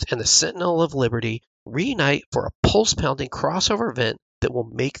Truth and the Sentinel of Liberty reunite for a pulse-pounding crossover event that will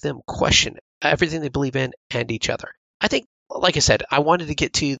make them question everything they believe in and each other. I think, like I said, I wanted to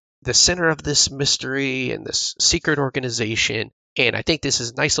get to the center of this mystery and this secret organization, and I think this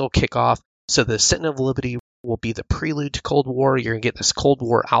is a nice little kickoff. So the Sentinel of Liberty will be the prelude to Cold War. You're going to get this Cold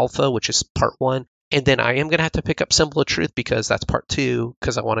War Alpha, which is part 1. And then I am going to have to pick up Symbol of Truth because that's part 2,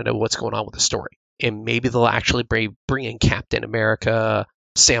 because I want to know what's going on with the story. And maybe they'll actually bring in Captain America,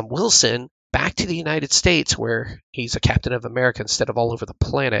 Sam Wilson, back to the United States where he's a Captain of America instead of all over the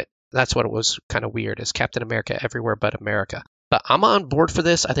planet. That's what it was kind of weird, is Captain America everywhere but America. But I'm on board for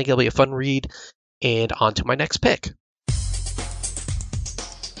this. I think it'll be a fun read. And on to my next pick.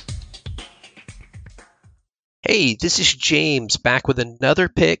 Hey, this is James back with another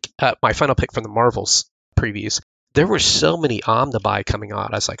pick, my final pick from the Marvels previews. There were so many omnibuy coming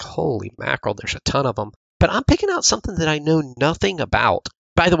out. I was like, holy mackerel, there's a ton of them. But I'm picking out something that I know nothing about.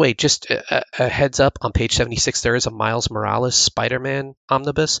 By the way, just a heads up, on page 76, there is a Miles Morales Spider-Man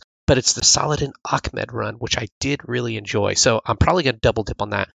omnibus, but it's the Saladin Ahmed run, which I did really enjoy. So I'm probably going to double dip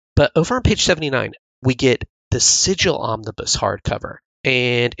on that. But over on page 79, we get the Sigil omnibus hardcover.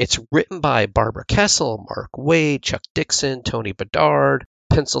 And it's written by Barbara Kessel, Mark Waid, Chuck Dixon, Tony Bedard,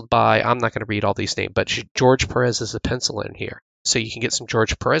 penciled by, I'm not going to read all these names, but George Perez is a pencil in here. So you can get some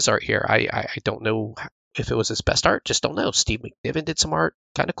George Perez art here. I don't know if it was his best art, just don't know. Steve McNiven did some art,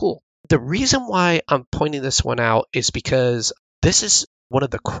 kind of cool. The reason why I'm pointing this one out is because this is one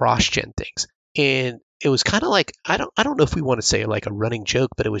of the cross-gen things. And it was kind of like, I don't know if we want to say like a running joke,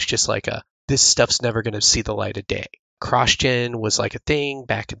 but it was just like this stuff's never going to see the light of day. Cross-gen was like a thing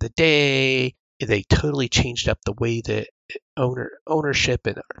back in the day. They totally changed up the way that ownership,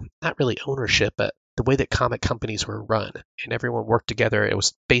 and not really ownership, but the way that comic companies were run. And everyone worked together. It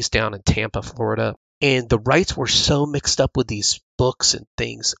was based down in Tampa, Florida. And the rights were so mixed up with these books and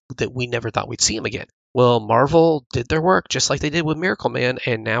things that we never thought we'd see them again. Well, Marvel did their work just like they did with Miracle Man,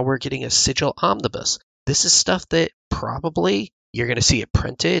 and now we're getting a Sigil omnibus. This is stuff that probably you're going to see it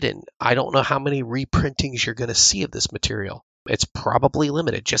printed, and I don't know how many reprintings you're going to see of this material. It's probably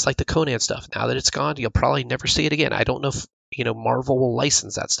limited, just like the Conan stuff. Now that it's gone, you'll probably never see it again. I don't know if Marvel will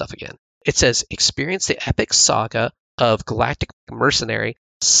license that stuff again. It says, experience the epic saga of galactic mercenary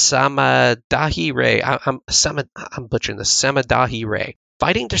Samadahi Ray. I'm butchering this. Samadahi Ray,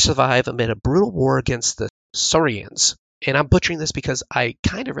 fighting to survive amid a brutal war against the Saurians. And I'm butchering this because I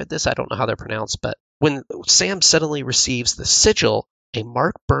kind of read this. I don't know how they're pronounced, but when Sam suddenly receives the Sigil, a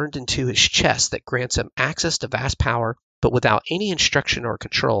mark burned into his chest that grants him access to vast power, but without any instruction or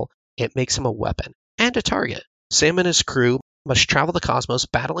control, it makes him a weapon and a target. Sam and his crew must travel the cosmos,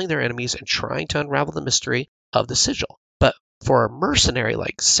 battling their enemies and trying to unravel the mystery of the Sigil. But for a mercenary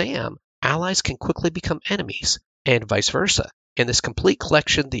like Sam, allies can quickly become enemies, and vice versa. In this complete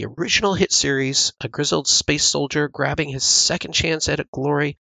collection, the original hit series, a grizzled space soldier grabbing his second chance at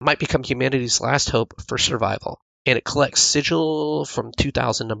glory might become humanity's last hope for survival. And it collects Sigil from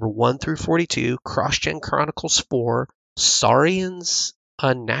 2000, number 1 through 42, Cross-Gen Chronicles 4, Saurians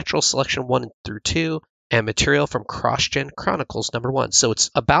Unnatural Selection 1 through 2, and material from Cross-Gen Chronicles number 1. So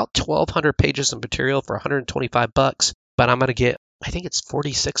it's about 1,200 pages of material for $125, but I'm going to get, I think it's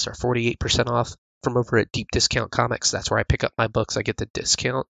 46 or 48% off from over at Deep Discount Comics. That's where I pick up my books. I get the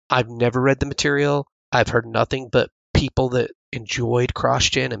discount. I've never read the material. I've heard nothing but people that enjoyed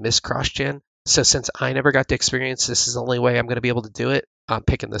Cross-Gen and missed Cross-Gen. So since I never got to experience, this is the only way I'm going to be able to do it. I'm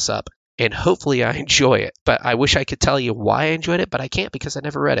picking this up. And hopefully I enjoy it. But I wish I could tell you why I enjoyed it, but I can't because I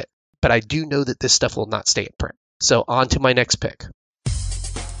never read it. But I do know that this stuff will not stay in print. So on to my next pick.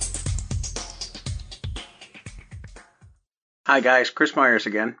 Hi guys, Chris Myers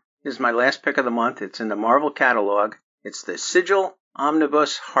again. is my last pick of the month. It's in the Marvel catalog. It's the Sigil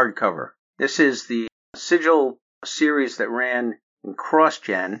Omnibus hardcover. This is the Sigil series that ran in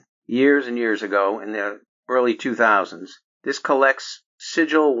CrossGen years and years ago in the early 2000s. This collects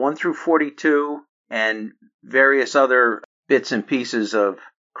Sigil 1 through 42 and various other bits and pieces of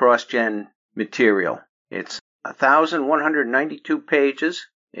CrossGen material. It's 1,192 pages.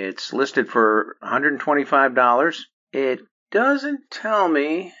 It's listed for $125. It doesn't tell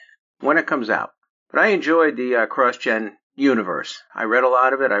me when it comes out, but I enjoyed the CrossGen universe. I read a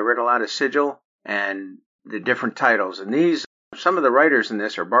lot of it. I read a lot of Sigil and the different titles. And some of the writers in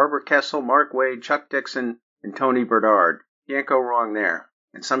this are Barbara Kessel, Mark Waid, Chuck Dixon, and Tony Bernard. Can't go wrong there.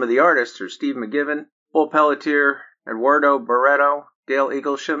 And some of the artists are Steve McGiven, Paul Pelletier, Eduardo Barreto, Dale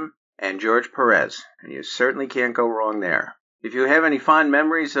Eaglesham, and George Perez. And you certainly can't go wrong there. If you have any fond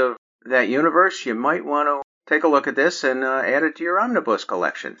memories of that universe, you might want to take a look at this and add it to your omnibus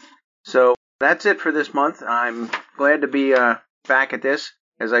collection. So that's it for this month. I'm glad to be back at this.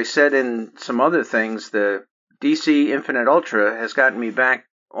 As I said in some other things, the DC Infinite Ultra has gotten me back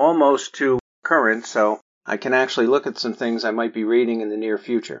almost to current, so I can actually look at some things I might be reading in the near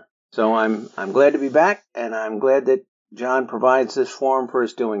future. So I'm glad to be back, and I'm glad that John provides this forum for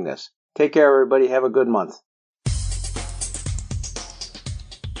us doing this. Take care, everybody. Have a good month.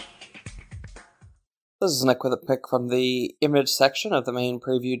 This is Nick with a pick from the image section of the main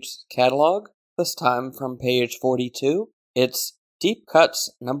preview catalog, this time from page 42. It's Deep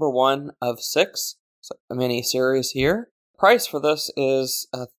Cuts number 1 of 6, so a mini-series here. Price for this is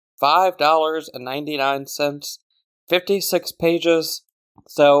 $5.99, 56 pages.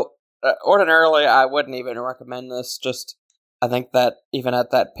 So ordinarily I wouldn't even recommend this, I think that even at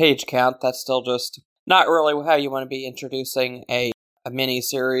that page count, that's still just not really how you want to be introducing a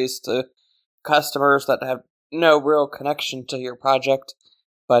mini-series to customers that have no real connection to your project.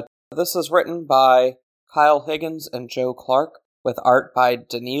 But this is written by Kyle Higgins and Joe Clark, with art by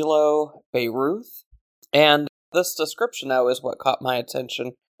Danilo Beyruth. And this description now is what caught my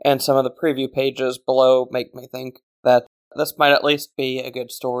attention, and some of the preview pages below make me think that this might at least be a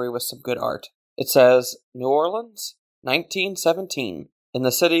good story with some good art. It says, New Orleans, 1917. In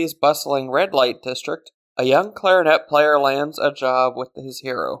the city's bustling red light district, a young clarinet player lands a job with his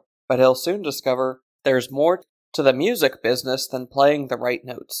hero, but he'll soon discover there's more to the music business than playing the right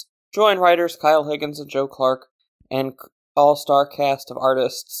notes. Join writers Kyle Higgins and Joe Clark and all-star cast of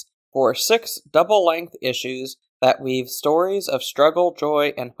artists for 6 double-length issues that weave stories of struggle,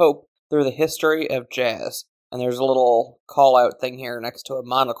 joy, and hope through the history of jazz. And there's a little call-out thing here next to a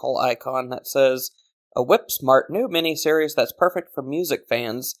monocle icon that says, a whip-smart new miniseries that's perfect for music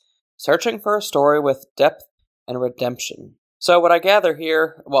fans searching for a story with depth and redemption. So what I gather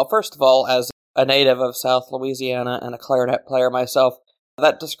here, well, first of all, as a native of South Louisiana and a clarinet player myself,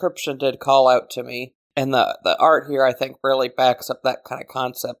 that description did call out to me. And the art here, I think, really backs up that kind of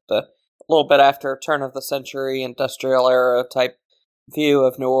concept. A little bit after turn-of-the-century industrial era type view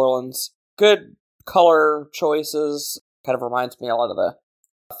of New Orleans. Good color choices. Kind of reminds me a lot of the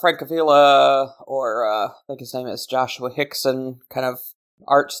Francavilla, or I think his name is Joshua Hickson, kind of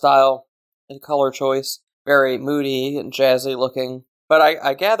art style and color choice. Very moody and jazzy looking. But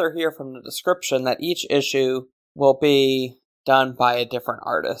I gather here from the description that each issue will be done by a different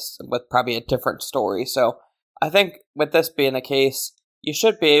artist with probably a different story. So I think with this being the case, you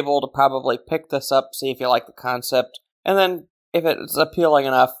should be able to probably pick this up, see if you like the concept, and then if it's appealing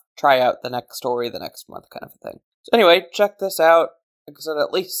enough, try out the next story the next month kind of thing. So anyway, check this out. Like I said,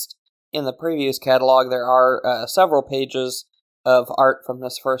 at least in the previous catalog, there are several pages of art from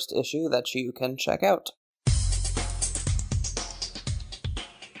this first issue that you can check out.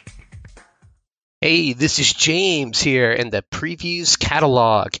 Hey, this is James here in the Previews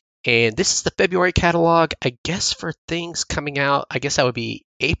catalog, and this is the February catalog, I guess, for things coming out. I guess that would be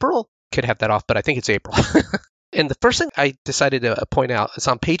April? Could have that off, but I think it's April. And the first thing I decided to point out is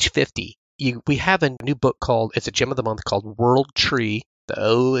on page 50, we have a new book it's a gem of the month called World Tree. The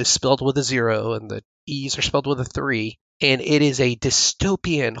O is spelled with a 0, and the E's are spelled with a 3, and it is a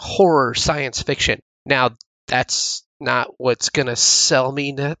dystopian horror science fiction. Now, that's not what's going to sell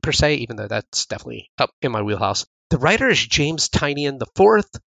me per se, even though that's definitely up in my wheelhouse. The writer is James Tynion IV.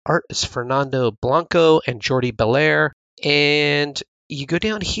 Art is Fernando Blanco and Jordi Belair. And you go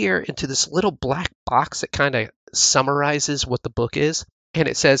down here into this little black box that kind of summarizes what the book is. And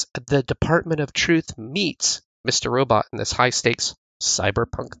it says, the Department of Truth meets Mr. Robot in this high-stakes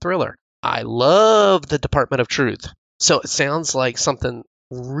cyberpunk thriller. I love the Department of Truth. So it sounds like something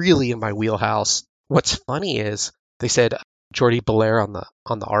really in my wheelhouse. What's funny is they said Jordi Belair on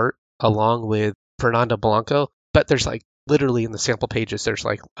the art along with Fernando Blanco, but there's like literally in the sample pages, there's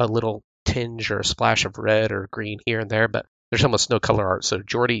like a little tinge or a splash of red or green here and there, but there's almost no color art. So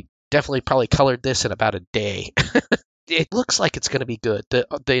Jordy definitely probably colored this in about a day. It looks like it's going to be good. The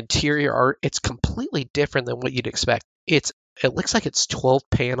interior art, it's completely different than what you'd expect. It looks like it's 12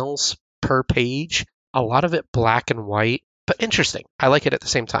 panels per page, a lot of it black and white, but interesting. I like it at the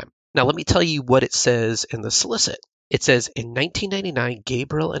same time. Now, let me tell you what it says in the solicit. It says, in 1999,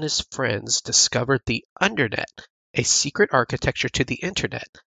 Gabriel and his friends discovered the Undernet, a secret architecture to the internet.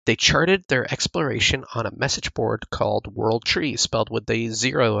 They charted their exploration on a message board called World Tree, spelled with the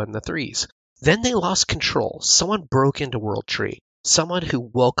 0 and the 3s. Then they lost control. Someone broke into World Tree, someone who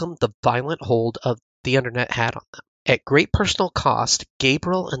welcomed the violent hold of the Undernet had on them. At great personal cost,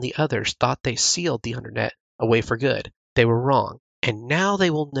 Gabriel and the others thought they sealed the Undernet away for good. They were wrong, and now they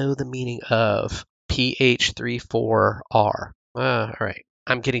will know the meaning of PH34R. All right.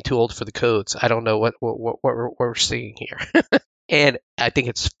 I'm getting too old for the codes. I don't know what we're seeing here. And I think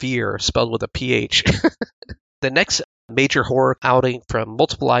it's fear, spelled with a PH. The next major horror outing from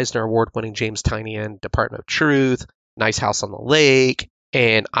multiple Eisner Award-winning James Tynion, Department of Truth, Nice House on the Lake,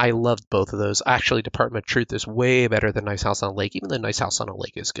 and I loved both of those. Actually, Department of Truth is way better than Nice House on the Lake, even though Nice House on the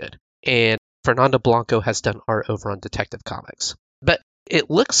Lake is good. And Fernando Blanco has done art over on Detective Comics. But it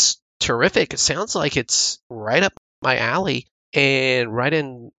looks terrific. It sounds like it's right up my alley and right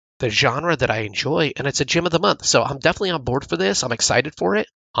in the genre that I enjoy, and it's a gem of the month. So I'm definitely on board for this. I'm excited for it.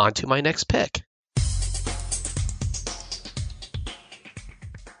 On to my next pick.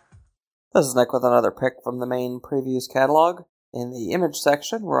 This is Nick with another pick from the main previews catalog. In the image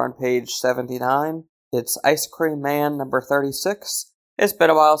section, we're on page 79. It's Ice Cream Man number 36. It's been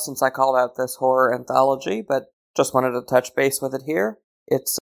a while since I called out this horror anthology, but just wanted to touch base with it here.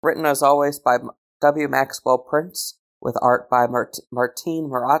 It's written, as always, by W. Maxwell Prince, with art by Martine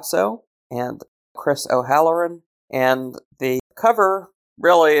Marazzo and Chris O'Halloran. And the cover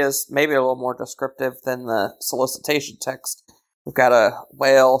really is maybe a little more descriptive than the solicitation text. We've got a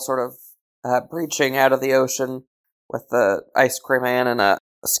whale sort of breaching out of the ocean with the ice cream man and a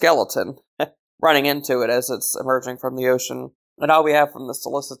skeleton running into it as it's emerging from the ocean. And all we have from the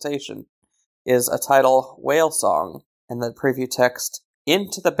solicitation is a title, Whale Song, and the preview text,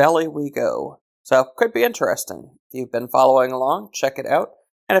 Into the Belly We Go. So, could be interesting. If you've been following along, check it out.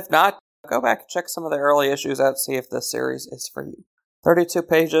 And if not, go back and check some of the early issues out, see if this series is for you. 32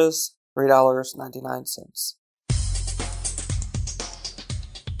 pages, $3.99.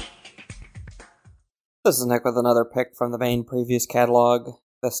 This is Nick with another pick from the main previews catalog,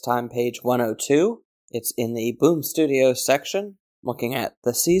 this time page 102. It's in the Boom Studios section, looking at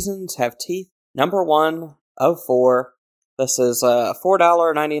The Seasons Have Teeth, number 1 of 4. This is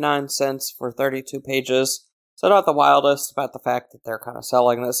 $4.99 for 32 pages, so not the wildest about the fact that they're kind of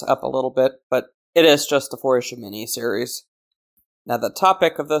selling this up a little bit, but it is just a 4-issue mini-series. Now, the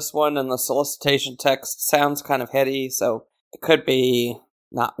topic of this one and the solicitation text sounds kind of heady, so it could be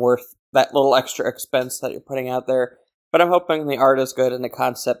not worth that little extra expense that you're putting out there, but I'm hoping the art is good and the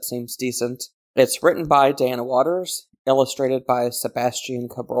concept seems decent. It's written by Dan Waters, illustrated by Sebastian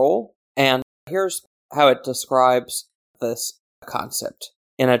Cabrol, and here's how it describes this concept.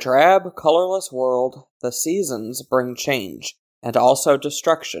 In a drab, colorless world, the seasons bring change, and also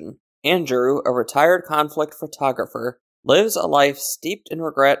destruction. Andrew, a retired conflict photographer, lives a life steeped in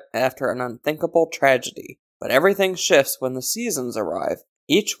regret after an unthinkable tragedy. But everything shifts when the seasons arrive,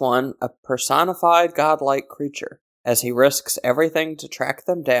 each one a personified godlike creature. As he risks everything to track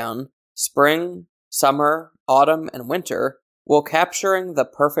them down, spring, summer, autumn, and winter, will capturing the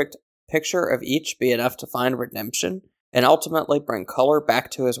perfect picture of each be enough to find redemption and ultimately bring color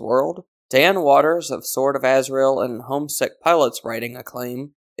back to his world? Dan Waters of Sword of Azrael and Homesick Pilot's writing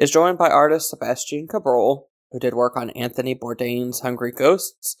acclaim is joined by artist Sebastian Cabrol, who did work on Anthony Bourdain's Hungry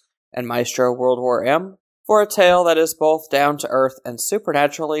Ghosts and Maestro World War M, for a tale that is both down-to-earth and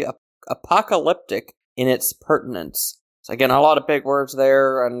supernaturally apocalyptic in its pertinence. So again, a lot of big words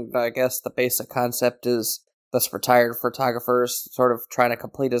there, and I guess the basic concept is this retired photographer is sort of trying to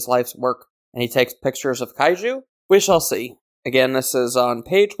complete his life's work, and he takes pictures of kaiju. We shall see. Again, this is on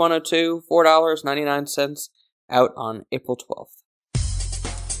page 102, $4.99, out on April 12th.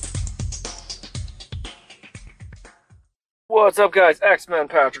 What's up, guys? X-Men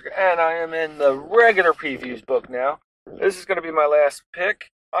Patrick, and I am in the regular previews book now. This is going to be my last pick.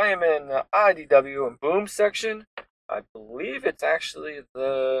 I am in the IDW and Boom section. I believe it's actually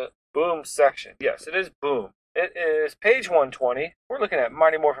the Boom section. Yes, it is Boom. It is page 120. We're looking at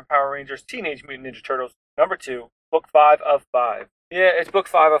Mighty Morphin Power Rangers Teenage Mutant Ninja Turtles number 2, book 5 of 5. Yeah, it's book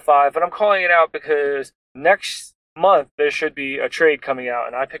 5 of 5, but I'm calling it out because next month there should be a trade coming out,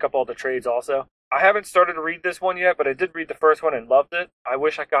 and I pick up all the trades also. I haven't started to read this one yet, but I did read the first one and loved it. I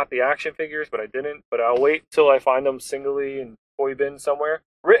wish I got the action figures, but I didn't. But I'll wait till I find them singly in toy bin somewhere.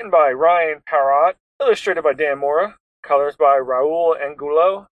 Written by Ryan Parrott, illustrated by Dan Mora, colors by Raul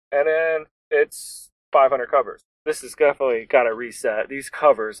Angulo, and then it's 500 covers. This has definitely got to reset. These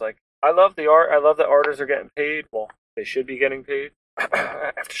covers, like, I love the art. I love that artists are getting paid. Well, they should be getting paid.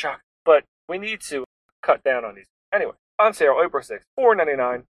 Aftershock. But we need to cut down on these. Anyway, on sale April 6th,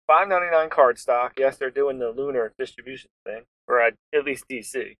 $4.99. $5.99 card stock. Yes, they're doing the lunar distribution thing, or at least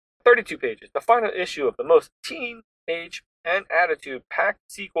DC. 32 pages. The final issue of the most teen age and attitude-packed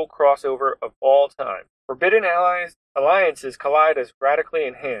sequel crossover of all time. Forbidden alliances collide as radically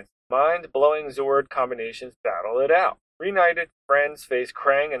enhanced, mind-blowing Zord combinations battle it out. Reunited friends face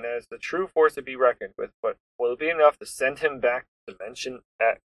Krang and as the true force to be reckoned with, but will it be enough to send him back to Dimension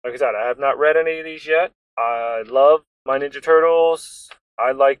X? Like I said, I have not read any of these yet. I love my Ninja Turtles.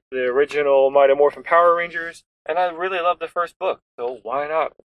 I like the original Mighty Morphin Power Rangers, and I really love the first book, so why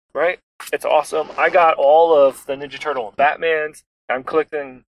not, right? It's awesome. I got all of the Ninja Turtle and Batmans. I'm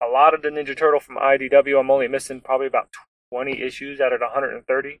collecting a lot of the Ninja Turtle from IDW. I'm only missing probably about 20 issues out of the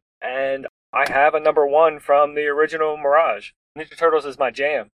 130, and I have a number 1 from the original Mirage. Ninja Turtles is my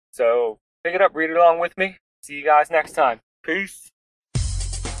jam, so pick it up, read it along with me. See you guys next time. Peace.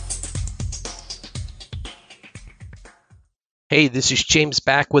 Hey, this is James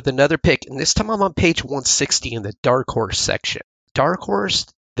back with another pick, and this time I'm on page 160 in the Dark Horse section. Dark Horse,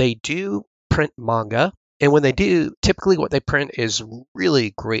 they do print manga, and when they do, typically what they print is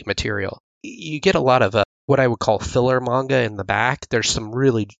really great material. You get a lot of what I would call filler manga in the back. There's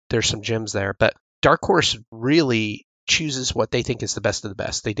some gems there, but Dark Horse really chooses what they think is the best of the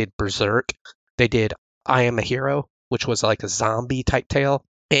best. They did Berserk, they did I Am a Hero, which was like a zombie type tale,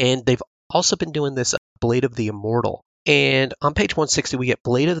 and they've also been doing this Blade of the Immortal. And on page 160, we get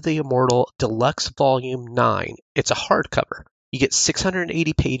Blade of the Immortal Deluxe Volume 9. It's a hardcover. You get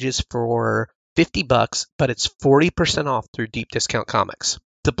 680 pages for $50, but it's 40% off through Deep Discount Comics.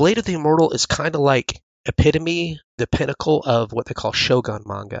 The Blade of the Immortal is kind of like epitome, the pinnacle of what they call shogun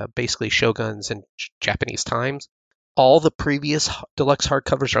manga, basically shoguns in Japanese times. All the previous deluxe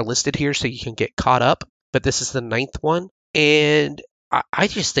hardcovers are listed here so you can get caught up, but this is the 9th one. And I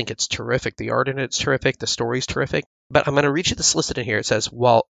just think it's terrific. The art in it's terrific. The story's terrific. But I'm going to read you this listed in here. It says,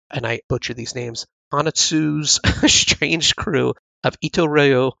 and I butcher these names, Hanatsu's strange crew of Ito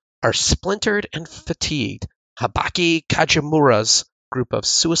Ryo are splintered and fatigued. Habaki Kajimura's group of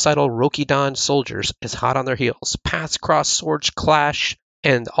suicidal Rokidan soldiers is hot on their heels. Paths cross, swords clash,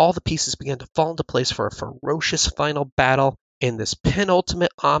 and all the pieces begin to fall into place for a ferocious final battle in this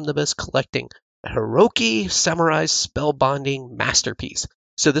penultimate omnibus collecting Hiroki Samurai's spellbinding masterpiece.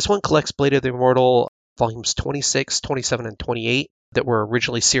 So this one collects Blade of the Immortal volumes 26, 27, and 28 that were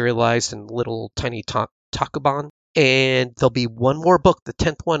originally serialized in little tiny takuban. And there'll be one more book, the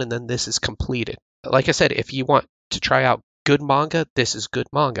 10th one, and then this is completed. Like I said, if you want to try out good manga, this is good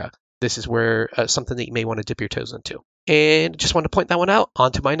manga. This is where something that you may want to dip your toes into. And just want to point that one out.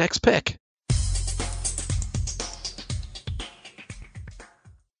 On to my next pick.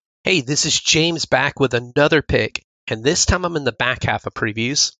 Hey, this is James back with another pick, and this time I'm in the back half of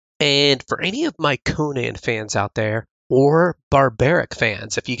previews. And for any of my Conan fans out there, or Barbaric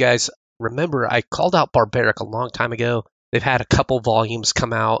fans, if you guys remember, I called out Barbaric a long time ago. They've had a couple volumes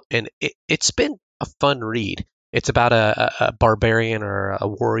come out, and it's been a fun read. It's about a barbarian or a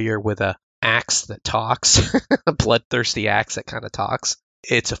warrior with an axe that talks, a bloodthirsty axe that kind of talks.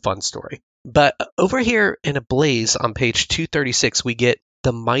 It's a fun story. But over here in Ablaze on page 236, we get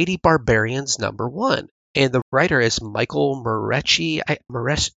The Mighty Barbarians #1. And the writer is Michael Morecci.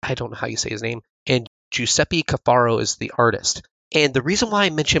 I don't know how you say his name. And Giuseppe Cafaro is the artist. And the reason why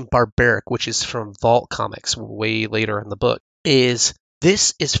I mentioned Barbaric, which is from Vault Comics way later in the book, is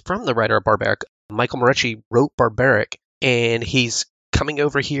this is from the writer of Barbaric. Michael Morecci wrote Barbaric, and he's coming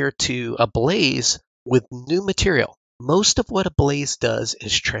over here to Ablaze with new material. Most of what Ablaze does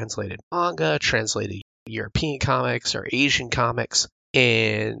is translated manga, translated European comics or Asian comics,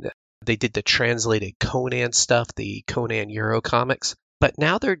 and they did the translated Conan stuff, the Conan Euro comics, but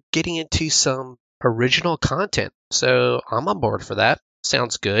now they're getting into some original content. So I'm on board for that.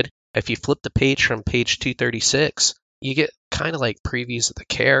 Sounds good. If you flip the page from page 236, you get kind of like previews of the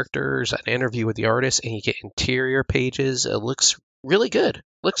characters, an interview with the artist, and you get interior pages. It looks really good.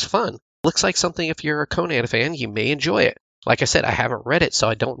 Looks fun. Looks like something if you're a Conan fan, you may enjoy it. Like I said, I haven't read it, so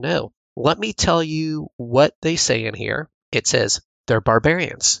I don't know. Let me tell you what they say in here. It says, they're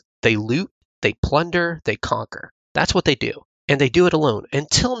barbarians. They loot, they plunder, they conquer. That's what they do. And they do it alone.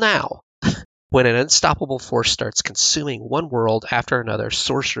 Until now. When an unstoppable force starts consuming one world after another,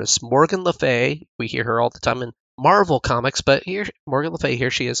 sorceress Morgan Le Fay, we hear her all the time in Marvel comics, but here, Morgan Le Fay,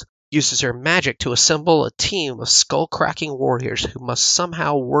 here she is, uses her magic to assemble a team of skull-cracking warriors who must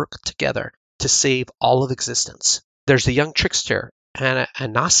somehow work together to save all of existence. There's the young trickster,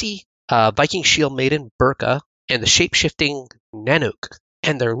 Anansi, Viking shield maiden Burka, and the shape-shifting Nanook,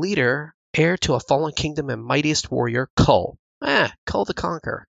 and their leader, heir to a fallen kingdom and mightiest warrior, Kull. Kull the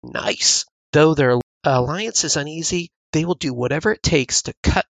Conqueror. Nice! Though their alliance is uneasy, they will do whatever it takes to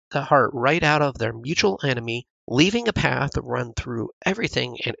cut the heart right out of their mutual enemy, leaving a path to run through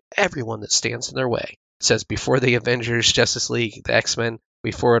everything and everyone that stands in their way. It says, before the Avengers, Justice League, the X-Men,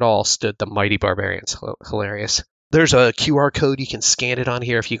 before it all stood the mighty barbarians. Hilarious. There's a QR code. You can scan it on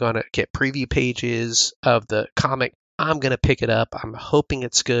here if you're going to get preview pages of the comic. I'm going to pick it up. I'm hoping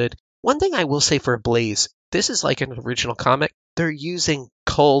it's good. One thing I will say for Blaze, this is like an original comic. They're using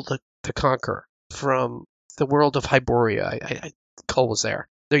Kull the Conqueror from the world of Hyboria. Kull was there.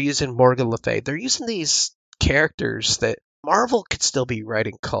 They're using Morgan Le Fay. They're using these characters that Marvel could still be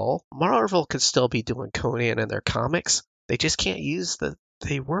writing Kull. Marvel could still be doing Conan in their comics. They just can't use the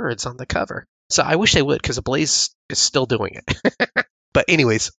words on the cover. So I wish they would, because Blaze is still doing it. But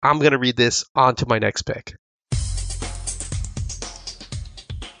anyways, I'm going to read this on to my next pick.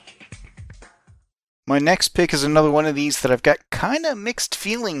 My next pick is another one of these that I've got kind of mixed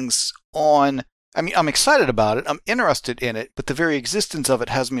feelings on. I mean, I'm excited about it. I'm interested in it, but the very existence of it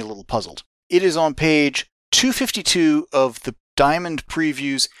has me a little puzzled. It is on page 252 of the Diamond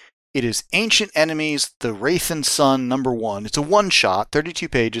Previews. It is Ancient Enemies, The Wraith and Sun, #1. It's a one-shot, 32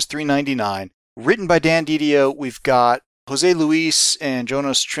 pages, $3.99. Written by Dan Didio. We've got Jose Luis and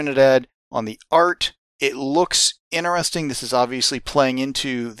Jonas Trinidad on the art. It looks interesting. This is obviously playing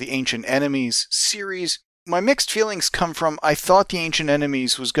into the Ancient Enemies series. My mixed feelings come from, I thought the Ancient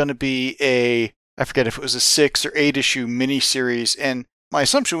Enemies was going to be I forget if it was a 6 or 8 issue miniseries, and my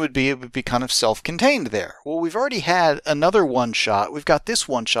assumption would be it would be kind of self-contained there. Well, we've already had another one-shot. We've got this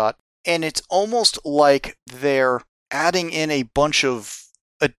one-shot, and it's almost like they're adding in a bunch of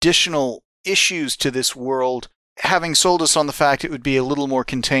additional issues to this world, having sold us on the fact it would be a little more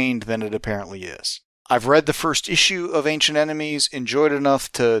contained than it apparently is. I've read the first issue of Ancient Enemies, enjoyed enough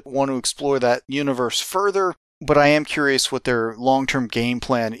to want to explore that universe further, but I am curious what their long-term game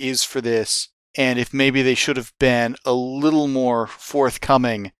plan is for this, and if maybe they should have been a little more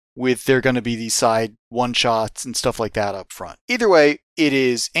forthcoming with there going to be these side one-shots and stuff like that up front. Either way, it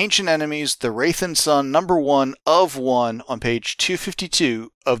is Ancient Enemies, The Wraith and Sun, #1 of 1 on page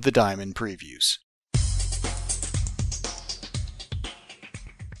 252 of the Diamond Previews.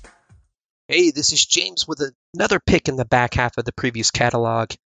 Hey, this is James with another pick in the back half of the previous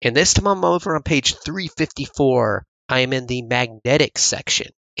catalog, and this time I'm over on page 354. I am in the Magnetic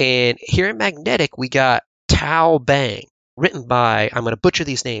section, and here in Magnetic we got Tao Bang, written by, I'm going to butcher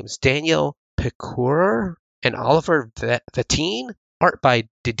these names, Daniel Pecourer and Oliver Vatine, art by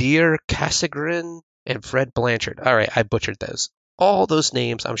Didier Cassegrain and Fred Blanchard. All right, I butchered those. All those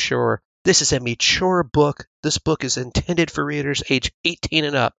names, I'm sure. This is a mature book. This book is intended for readers age 18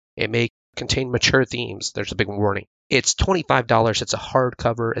 and up. It may contain mature themes. There's a big warning. It's $25. It's a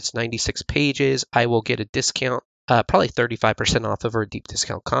hardcover. It's 96 pages. I will get a discount, probably 35% off of our Deep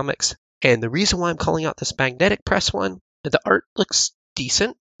Discount Comics. And the reason why I'm calling out this Magnetic Press one, the art looks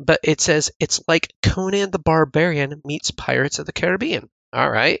decent, but it says it's like Conan the Barbarian meets Pirates of the Caribbean. All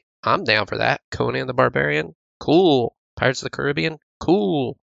right, I'm down for that. Conan the Barbarian, cool. Pirates of the Caribbean,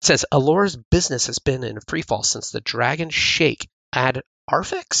 cool. It says Alora's business has been in freefall since the Dragon Sheikh Ad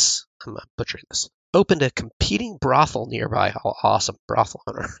Arfix, I'm butchering this, opened a competing brothel nearby. Oh, awesome, brothel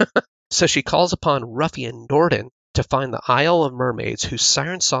owner. So she calls upon ruffian Norden to find the Isle of Mermaids, whose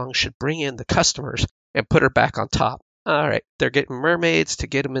siren song should bring in the customers and put her back on top. All right, they're getting mermaids to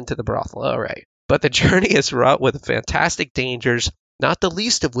get them into the brothel. All right. But the journey is wrought with fantastic dangers, not the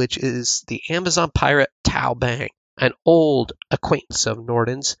least of which is the Amazon pirate Tao Bang, an old acquaintance of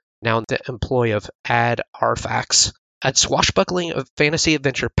Norden's, now in the employ of Ad Arfax. A swashbuckling fantasy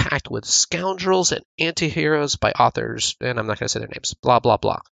adventure packed with scoundrels and anti-heroes by authors, and I'm not going to say their names, blah, blah,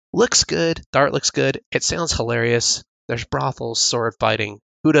 blah. Looks good. The art looks good. It sounds hilarious. There's brothels, sword fighting.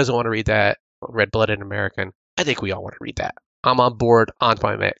 Who doesn't want to read that? Red-blooded American. I think we all want to read that. I'm on board. On to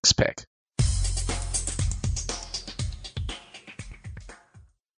my next pick.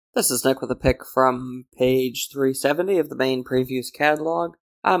 This is Nick with a pick from page 370 of the main previews catalog.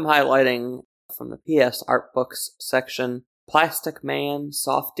 I'm highlighting from the PS Art Books section, Plastic Man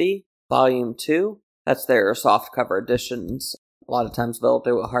Softy, Volume 2. That's their softcover editions. A lot of times they'll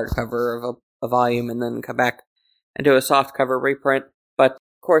do a hardcover of a volume and then come back and do a softcover reprint. But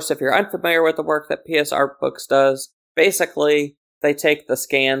course, if you're unfamiliar with the work that PS Art Books does, basically they take the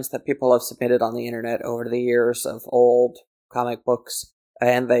scans that people have submitted on the internet over the years of old comic books,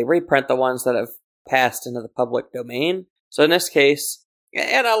 and they reprint the ones that have passed into the public domain. So in this case,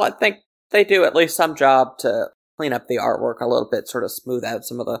 and I think they do at least some job to clean up the artwork a little bit, sort of smooth out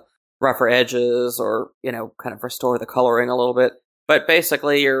some of the rougher edges or, kind of restore the coloring a little bit. But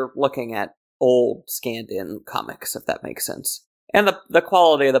basically, you're looking at old scanned-in comics, if that makes sense. And the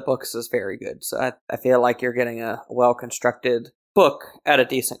quality of the books is very good, so I feel like you're getting a well-constructed book at a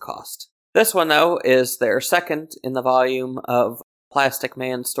decent cost. This one, though, is their second in the volume of Plastic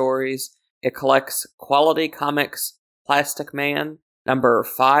Man stories. It collects Quality Comics Plastic Man, number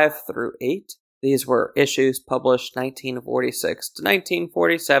 5 through 8. These were issues published 1946 to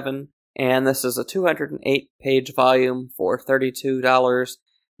 1947, and this is a 208-page volume for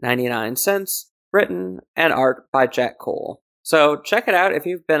 $32.99, written and art by Jack Cole. So check it out if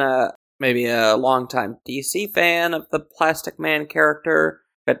you've been maybe a longtime DC fan of the Plastic Man character,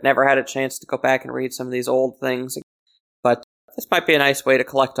 but never had a chance to go back and read some of these old things. But this might be a nice way to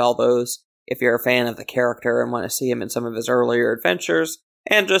collect all those if you're a fan of the character and want to see him in some of his earlier adventures.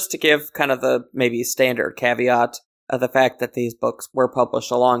 And just to give kind of the maybe standard caveat of the fact that these books were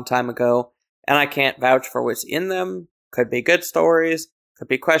published a long time ago, and I can't vouch for what's in them. Could be good stories, could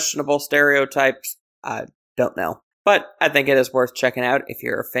be questionable stereotypes, I don't know. But I think it is worth checking out if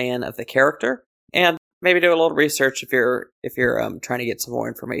you're a fan of the character, and maybe do a little research if you're trying to get some more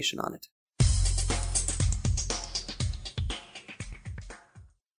information on it.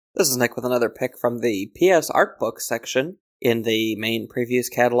 This is Nick with another pick from the PS Art Book section in the main previews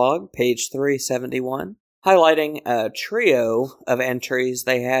catalog, page 371, highlighting a trio of entries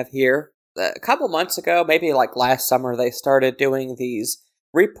they have here. A couple months ago, maybe like last summer, they started doing these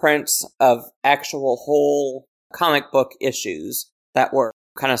reprints of actual whole comic book issues that were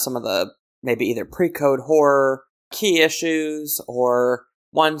kind of some of the maybe either pre-code horror key issues or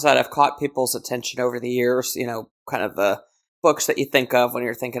ones that have caught people's attention over the years, kind of the books that you think of when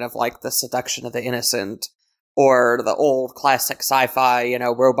you're thinking of like The Seduction of the Innocent or the old classic sci-fi,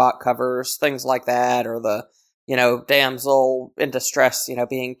 robot covers, things like that, or the, damsel in distress,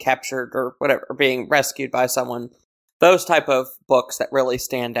 being captured or whatever, or being rescued by someone. Those type of books that really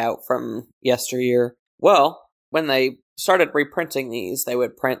stand out from yesteryear. Well, when they started reprinting these, they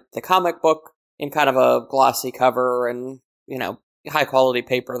would print the comic book in kind of a glossy cover and, high quality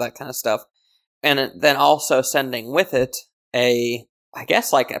paper, that kind of stuff. And then also sending with it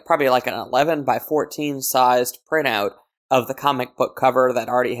probably like an 11 by 14 sized printout of the comic book cover that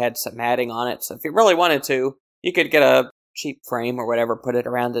already had some matting on it. So if you really wanted to, you could get a cheap frame or whatever, put it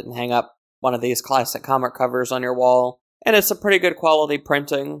around it and hang up one of these classic comic covers on your wall. And it's a pretty good quality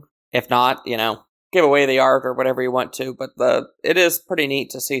printing. If not, give away the art or whatever you want to. But it is pretty neat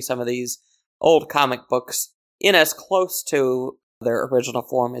to see some of these old comic books in as close to their original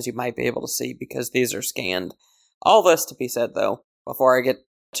form as you might be able to see, because these are scanned. All this to be said, though, before I get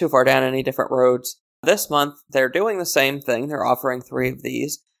too far down any different roads, this month they're doing the same thing. They're offering 3 of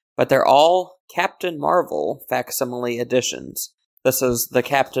these, but they're all Captain Marvel facsimile editions. This is the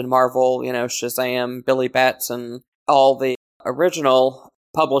Captain Marvel, Shazam, Billy Batson, all the original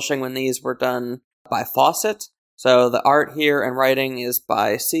publishing when these were done by Fawcett. So the art here and writing is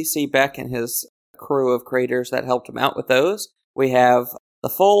by C.C. Beck and his crew of creators that helped him out with those. We have the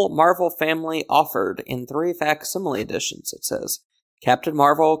full Marvel family offered in 3 facsimile editions, it says. Captain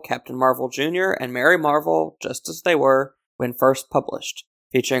Marvel Jr., and Mary Marvel, just as they were when first published.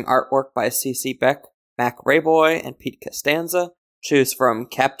 Featuring artwork by C.C. Beck, Mac Rayboy, and Pete Costanza. Choose from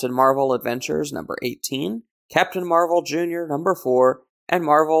Captain Marvel Adventures number 18, Captain Marvel Jr. number 4, and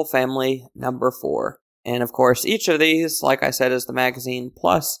Marvel Family number 4. And of course, each of these, like I said, is the magazine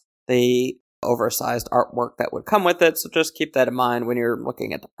plus the oversized artwork that would come with it, so just keep that in mind when you're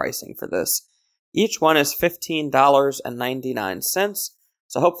looking at the pricing for this. Each one is $15.99,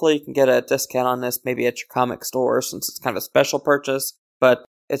 so hopefully you can get a discount on this maybe at your comic store since it's kind of a special purchase, but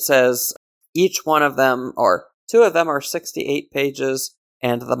it says each one of them, or 2 of them, are 68 pages,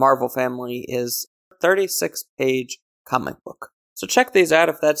 and the Marvel Family is a 36-page comic book. So check these out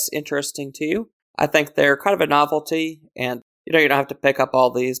if that's interesting to you. I think they're kind of a novelty, and you don't have to pick up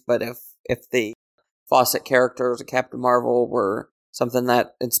all these, but if the Fawcett characters of Captain Marvel were something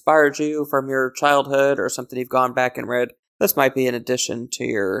that inspired you from your childhood or something you've gone back and read, this might be an addition to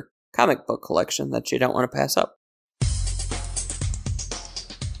your comic book collection that you don't want to pass up.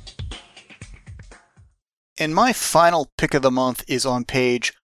 And my final pick of the month is on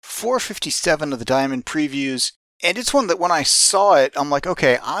page 457 of the Diamond Previews, and it's one that when I saw it, I'm like,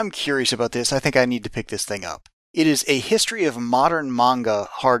 okay, I'm curious about this. I think I need to pick this thing up. It is a history of modern manga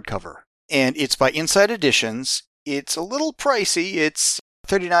hardcover, and it's by Inside Editions. It's a little pricey. It's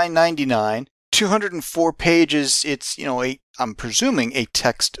 $39.99, 204 pages. It's, I'm presuming a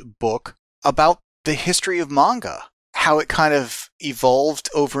textbook about the history of manga, how it kind of evolved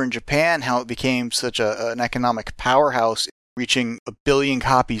over in Japan, how it became such an economic powerhouse, reaching 1 billion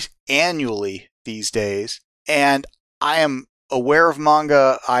copies annually these days. And I am aware of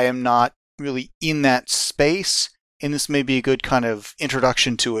manga. I am not really in that space, and this may be a good kind of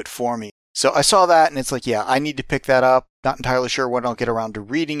introduction to it for me. So I saw that, and it's like, yeah, I need to pick that up. Not entirely sure when I'll get around to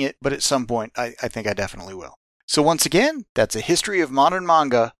reading it, but at some point, I think I definitely will. So once again, that's A History of Modern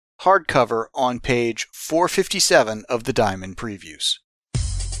Manga, hardcover on page 457 of the Diamond Previews.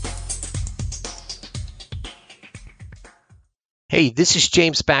 Hey, this is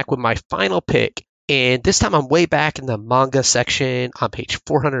James back with my final pick, and this time I'm way back in the manga section on page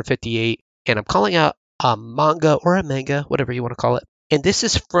 458, and I'm calling out a manga or a manga, whatever you want to call it. And this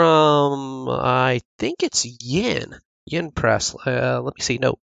is from, I think it's Yin Press. Let me see.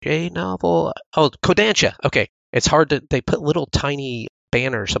 No, J Novel. Oh, Kodansha. Okay. It's hard to, they put little tiny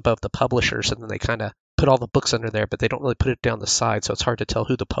banners above the publishers, and then they kind of put all the books under there, but they don't really put it down the side, so it's hard to tell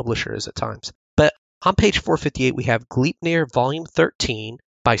who the publisher is at times. But on page 458, we have Gleipnir Volume 13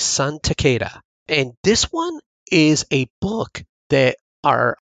 by Sun Takeda. And this one is a book that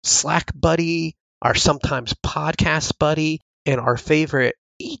our Slack buddy, our sometimes podcast buddy, and our favorite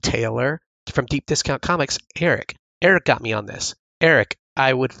e-tailer from Deep Discount Comics, Eric got me on this. Eric,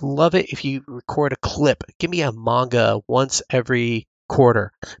 I would love it if you record a clip. Give me a manga once every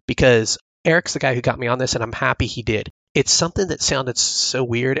quarter, because Eric's the guy who got me on this, and I'm happy he did. It's something that sounded so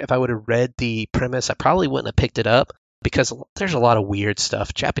weird. If I would have read the premise, I probably wouldn't have picked it up, because there's a lot of weird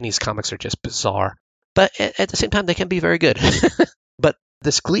stuff. Japanese comics are just bizarre. But at the same time, they can be very good. But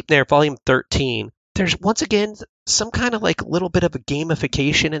this Gleipnir Volume 13, there's once again some kind of like little bit of a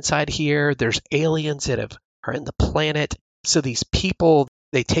gamification inside here. There's aliens that are in the planet. So these people,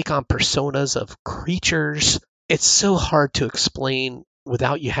 they take on personas of creatures. It's so hard to explain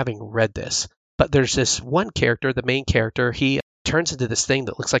without you having read this. But there's this one character, the main character, he turns into this thing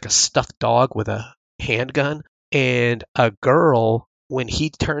that looks like a stuffed dog with a handgun. And a girl, when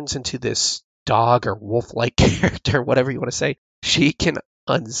he turns into this dog or wolf-like character, whatever you want to say, she can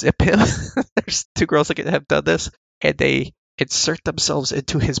unzip him. There's two girls that have done this, and they insert themselves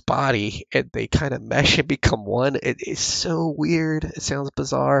into his body, and they kind of mesh and become one. It is so weird. It sounds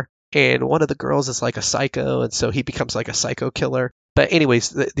bizarre. And one of the girls is like a psycho, and so he becomes like a psycho killer. But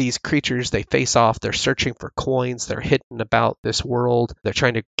anyways, these creatures, they face off. They're searching for coins. They're hidden about this world. They're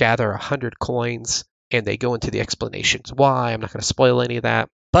trying to gather 100 coins, and they go into the explanations why. I'm not going to spoil any of that.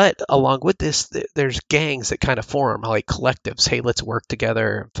 But along with this, there's gangs that kind of form, like collectives. Hey, let's work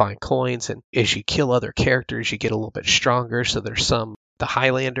together and find coins. And as you kill other characters, you get a little bit stronger. So there's the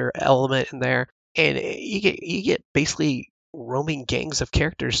Highlander element in there. And you get basically roaming gangs of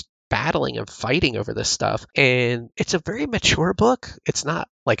characters battling and fighting over this stuff. And it's a very mature book. It's not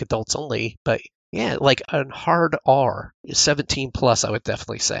like adults only, but yeah, like a hard R, 17 plus, I would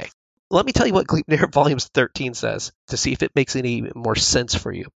definitely say. Let me tell you what Gleipnir Volumes 13 says, to see if it makes any more sense for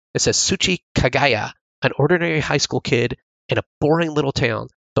you. It says, Tsuchi Kagaya, an ordinary high school kid in a boring little town,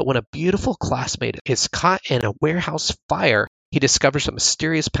 but when a beautiful classmate is caught in a warehouse fire, he discovers a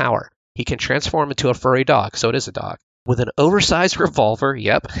mysterious power. He can transform into a furry dog, so it is a dog, with an oversized revolver,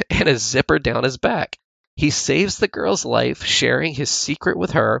 and a zipper down his back. He saves the girl's life, sharing his secret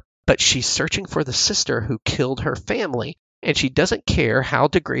with her, but she's searching for the sister who killed her family, and she doesn't care how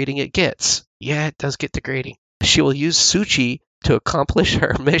degrading it gets. Yeah, it does get degrading. She will use Tsuchi to accomplish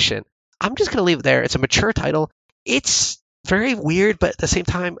her mission. I'm just going to leave it there. It's a mature title. It's very weird, but at the same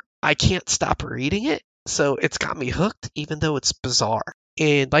time, I can't stop reading it. So it's got me hooked, even though it's bizarre.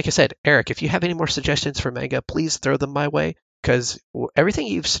 And like I said, Eric, if you have any more suggestions for manga, please throw them my way, because everything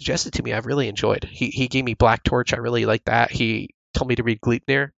you've suggested to me, I've really enjoyed. He gave me Black Torch. I really like that. He told me to read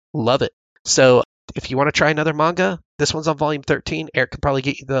Gleipnir. Love it. So if you want to try another manga, this one's on volume 13. Eric could probably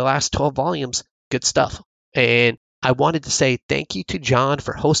get you the last 12 volumes. Good stuff. And I wanted to say thank you to John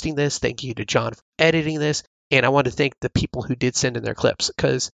for hosting this. Thank you to John for editing this. And I want to thank the people who did send in their clips,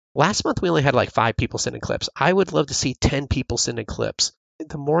 because last month we only had like 5 people send in clips. I would love to see 10 people send in clips.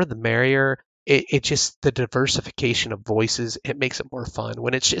 The more the merrier. It just, the diversification of voices, it makes it more fun.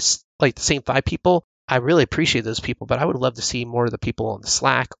 When it's just like the same 5 people, I really appreciate those people, but I would love to see more of the people on the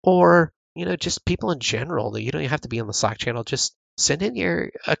Slack, or just people in general. You don't have to be on the Slack channel. Just send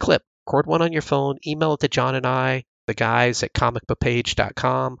in a clip, record one on your phone, email it to John and I, the guys at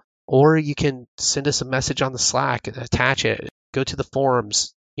comicbookpage.com, or you can send us a message on the Slack and attach it. Go to the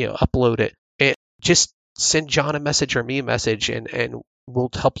forums, upload it. Just send John a message or me a message, and we'll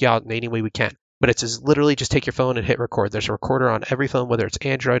help you out in any way we can. But it's just literally just take your phone and hit record. There's a recorder on every phone, whether it's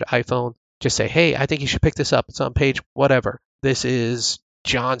Android, iPhone. Just say, hey, I think you should pick this up. It's on page whatever. This is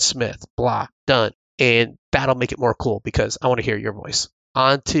John Smith, blah, done. And that'll make it more cool because I want to hear your voice.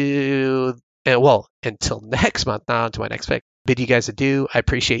 Until next month, now on to my next pick. Bid you guys adieu. I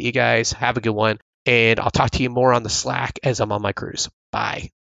appreciate you guys. Have a good one. And I'll talk to you more on the Slack as I'm on my cruise.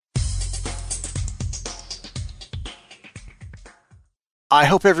 Bye. I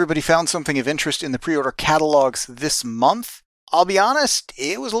hope everybody found something of interest in the pre-order catalogs this month. I'll be honest,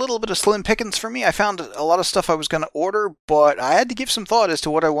 it was a little bit of slim pickings for me. I found a lot of stuff I was going to order, but I had to give some thought as to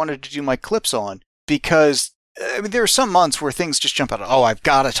what I wanted to do my clips on, because there are some months where things just jump out. Oh, I've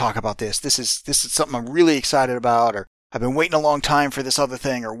got to talk about this. This is something I'm really excited about, or I've been waiting a long time for this other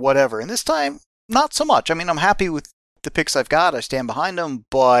thing, or whatever. And this time, not so much. I mean, I'm happy with the picks I've got. I stand behind them,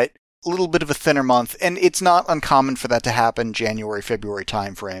 but a little bit of a thinner month, and it's not uncommon for that to happen January, February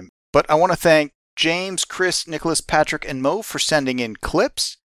timeframe. But I want to thank James, Chris, Nicholas, Patrick, and Mo for sending in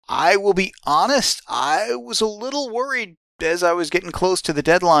clips. I will be honest, I was a little worried as I was getting close to the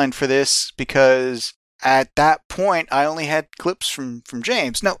deadline for this, because at that point I only had clips from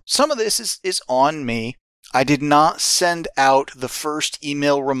James. Now, some of this is on me. I did not send out the first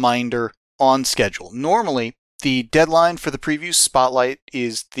email reminder on schedule. Normally, the deadline for the preview spotlight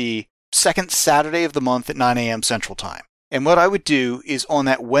is the second Saturday of the month at 9 a.m. Central Time. And what I would do is on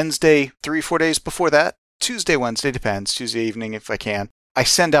that Wednesday, 3-4 days before that, Tuesday, Wednesday, depends, Tuesday evening if I can, I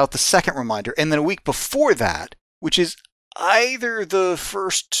send out the second reminder. And then a week before that, which is either the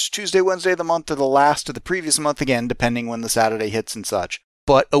first Tuesday, Wednesday of the month or the last of the previous month, again, depending when the Saturday hits and such.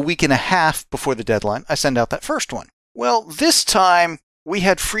 But a week and a half before the deadline, I send out that first one. Well, this time we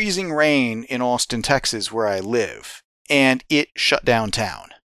had freezing rain in Austin, Texas, where I live, and it shut down town.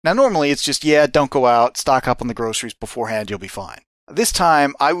 Now, normally it's just, don't go out, stock up on the groceries beforehand, you'll be fine. This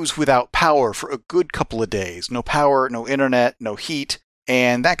time, I was without power for a good couple of days. No power, no internet, no heat,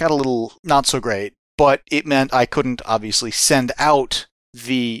 and that got a little not so great, but it meant I couldn't obviously send out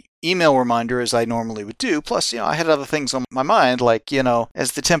the email reminder as I normally would do. Plus, I had other things on my mind, like,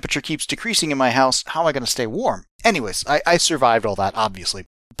 as the temperature keeps decreasing in my house, how am I going to stay warm? Anyways, I survived all that, obviously.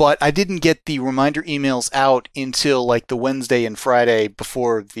 But I didn't get the reminder emails out until like the Wednesday and Friday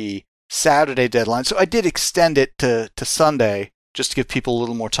before the Saturday deadline. So I did extend it to Sunday just to give people a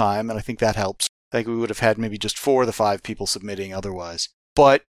little more time, and I think that helps. I think we would have had maybe just 4 of the 5 people submitting otherwise.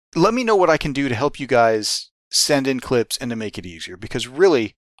 But let me know what I can do to help you guys send in clips and to make it easier, because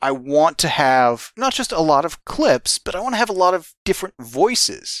really, I want to have not just a lot of clips, but I want to have a lot of different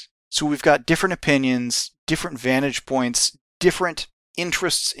voices. So we've got different opinions, different vantage points, different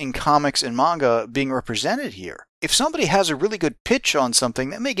interests in comics and manga being represented here. If somebody has a really good pitch on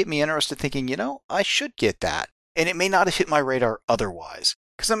something, that may get me interested, thinking, I should get that. And it may not have hit my radar otherwise.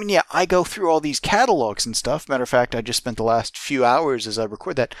 Because, I go through all these catalogs and stuff. Matter of fact, I just spent the last few hours as I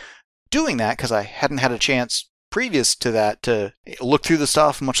record that doing that, because I hadn't had a chance previous to that to look through the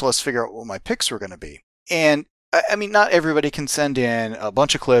stuff, much less figure out what my picks were going to be. And, not everybody can send in a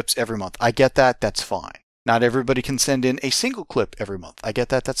bunch of clips every month. I get that, that's fine. Not everybody can send in a single clip every month. I get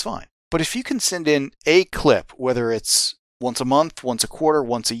that, that's fine. But if you can send in a clip, whether it's once a month, once a quarter,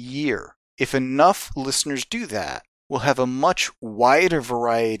 once a year, if enough listeners do that, we'll have a much wider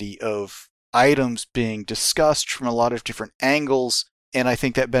variety of items being discussed from a lot of different angles, and I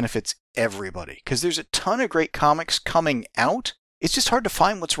think that benefits everybody. Because there's a ton of great comics coming out. It's just hard to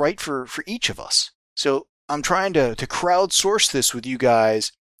find what's right for each of us. So I'm trying to crowdsource this with you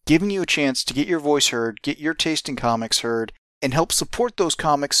guys, giving you a chance to get your voice heard, get your taste in comics heard, and help support those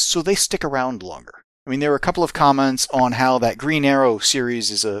comics so they stick around longer. There were a couple of comments on how that Green Arrow series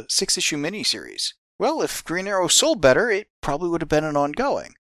is a 6-issue miniseries. Well, if Green Arrow sold better, it probably would have been an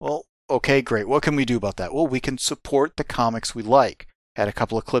ongoing. Well, okay, great. What can we do about that? Well, we can support the comics we like. Had a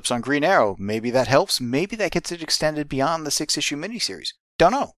couple of clips on Green Arrow. Maybe that helps. Maybe that gets it extended beyond the 6-issue miniseries.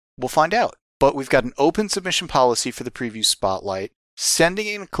 Don't know. We'll find out. But we've got an open submission policy for the preview spotlight. Sending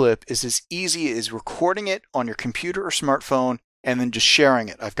in a clip is as easy as recording it on your computer or smartphone and then just sharing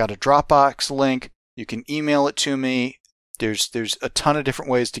it. I've got a Dropbox link. You can email it to me. There's a ton of different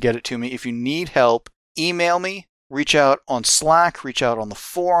ways to get it to me. If you need help, email me, reach out on Slack, reach out on the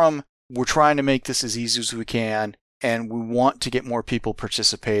forum. We're trying to make this as easy as we can, and we want to get more people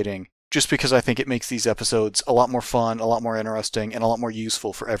participating just because I think it makes these episodes a lot more fun, a lot more interesting, and a lot more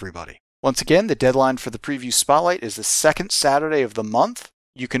useful for everybody. Once again, the deadline for the preview spotlight is the second Saturday of the month.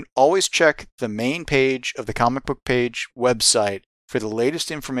 You can always check the main page of the Comic Book Page website for the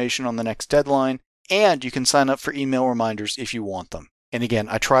latest information on the next deadline, and you can sign up for email reminders if you want them. And again,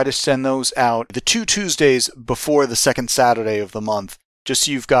 I try to send those out the 2 Tuesdays before the second Saturday of the month, just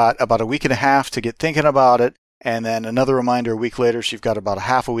so you've got about a week and a half to get thinking about it, and then another reminder a week later, so you've got about a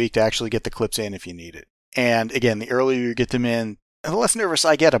half a week to actually get the clips in if you need it. And again, the earlier you get them in, the less nervous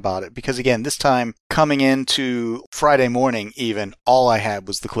I get about it, because again, this time coming into Friday morning even, all I had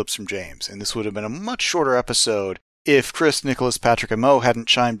was the clips from James, and this would have been a much shorter episode if Chris, Nicholas, Patrick, and Mo hadn't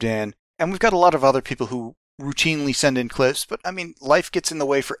chimed in. And we've got a lot of other people who routinely send in clips, but I mean, life gets in the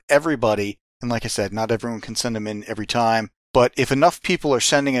way for everybody, and like I said, not everyone can send them in every time, but if enough people are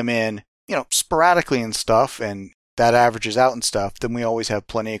sending them in, sporadically and stuff, and that averages out and stuff, then we always have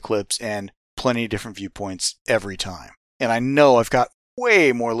plenty of clips and plenty of different viewpoints every time. And I know I've got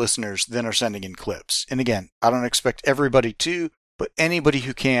way more listeners than are sending in clips. And again, I don't expect everybody to, but anybody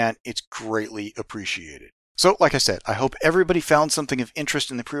who can, it's greatly appreciated. So, like I said, I hope everybody found something of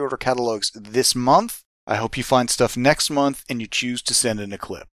interest in the pre-order catalogs this month. I hope you find stuff next month and you choose to send in a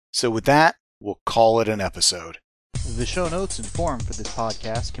clip. So with that, we'll call it an episode. The show notes and forum for this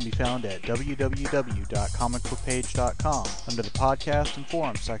podcast can be found at www.comicbookpage.com under the podcast and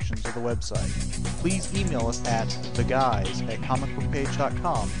forum sections of the website. Please email us at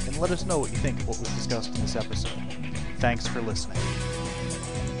theguys@comicbookpage.com and let us know what you think of what was discussed in this episode. Thanks for listening.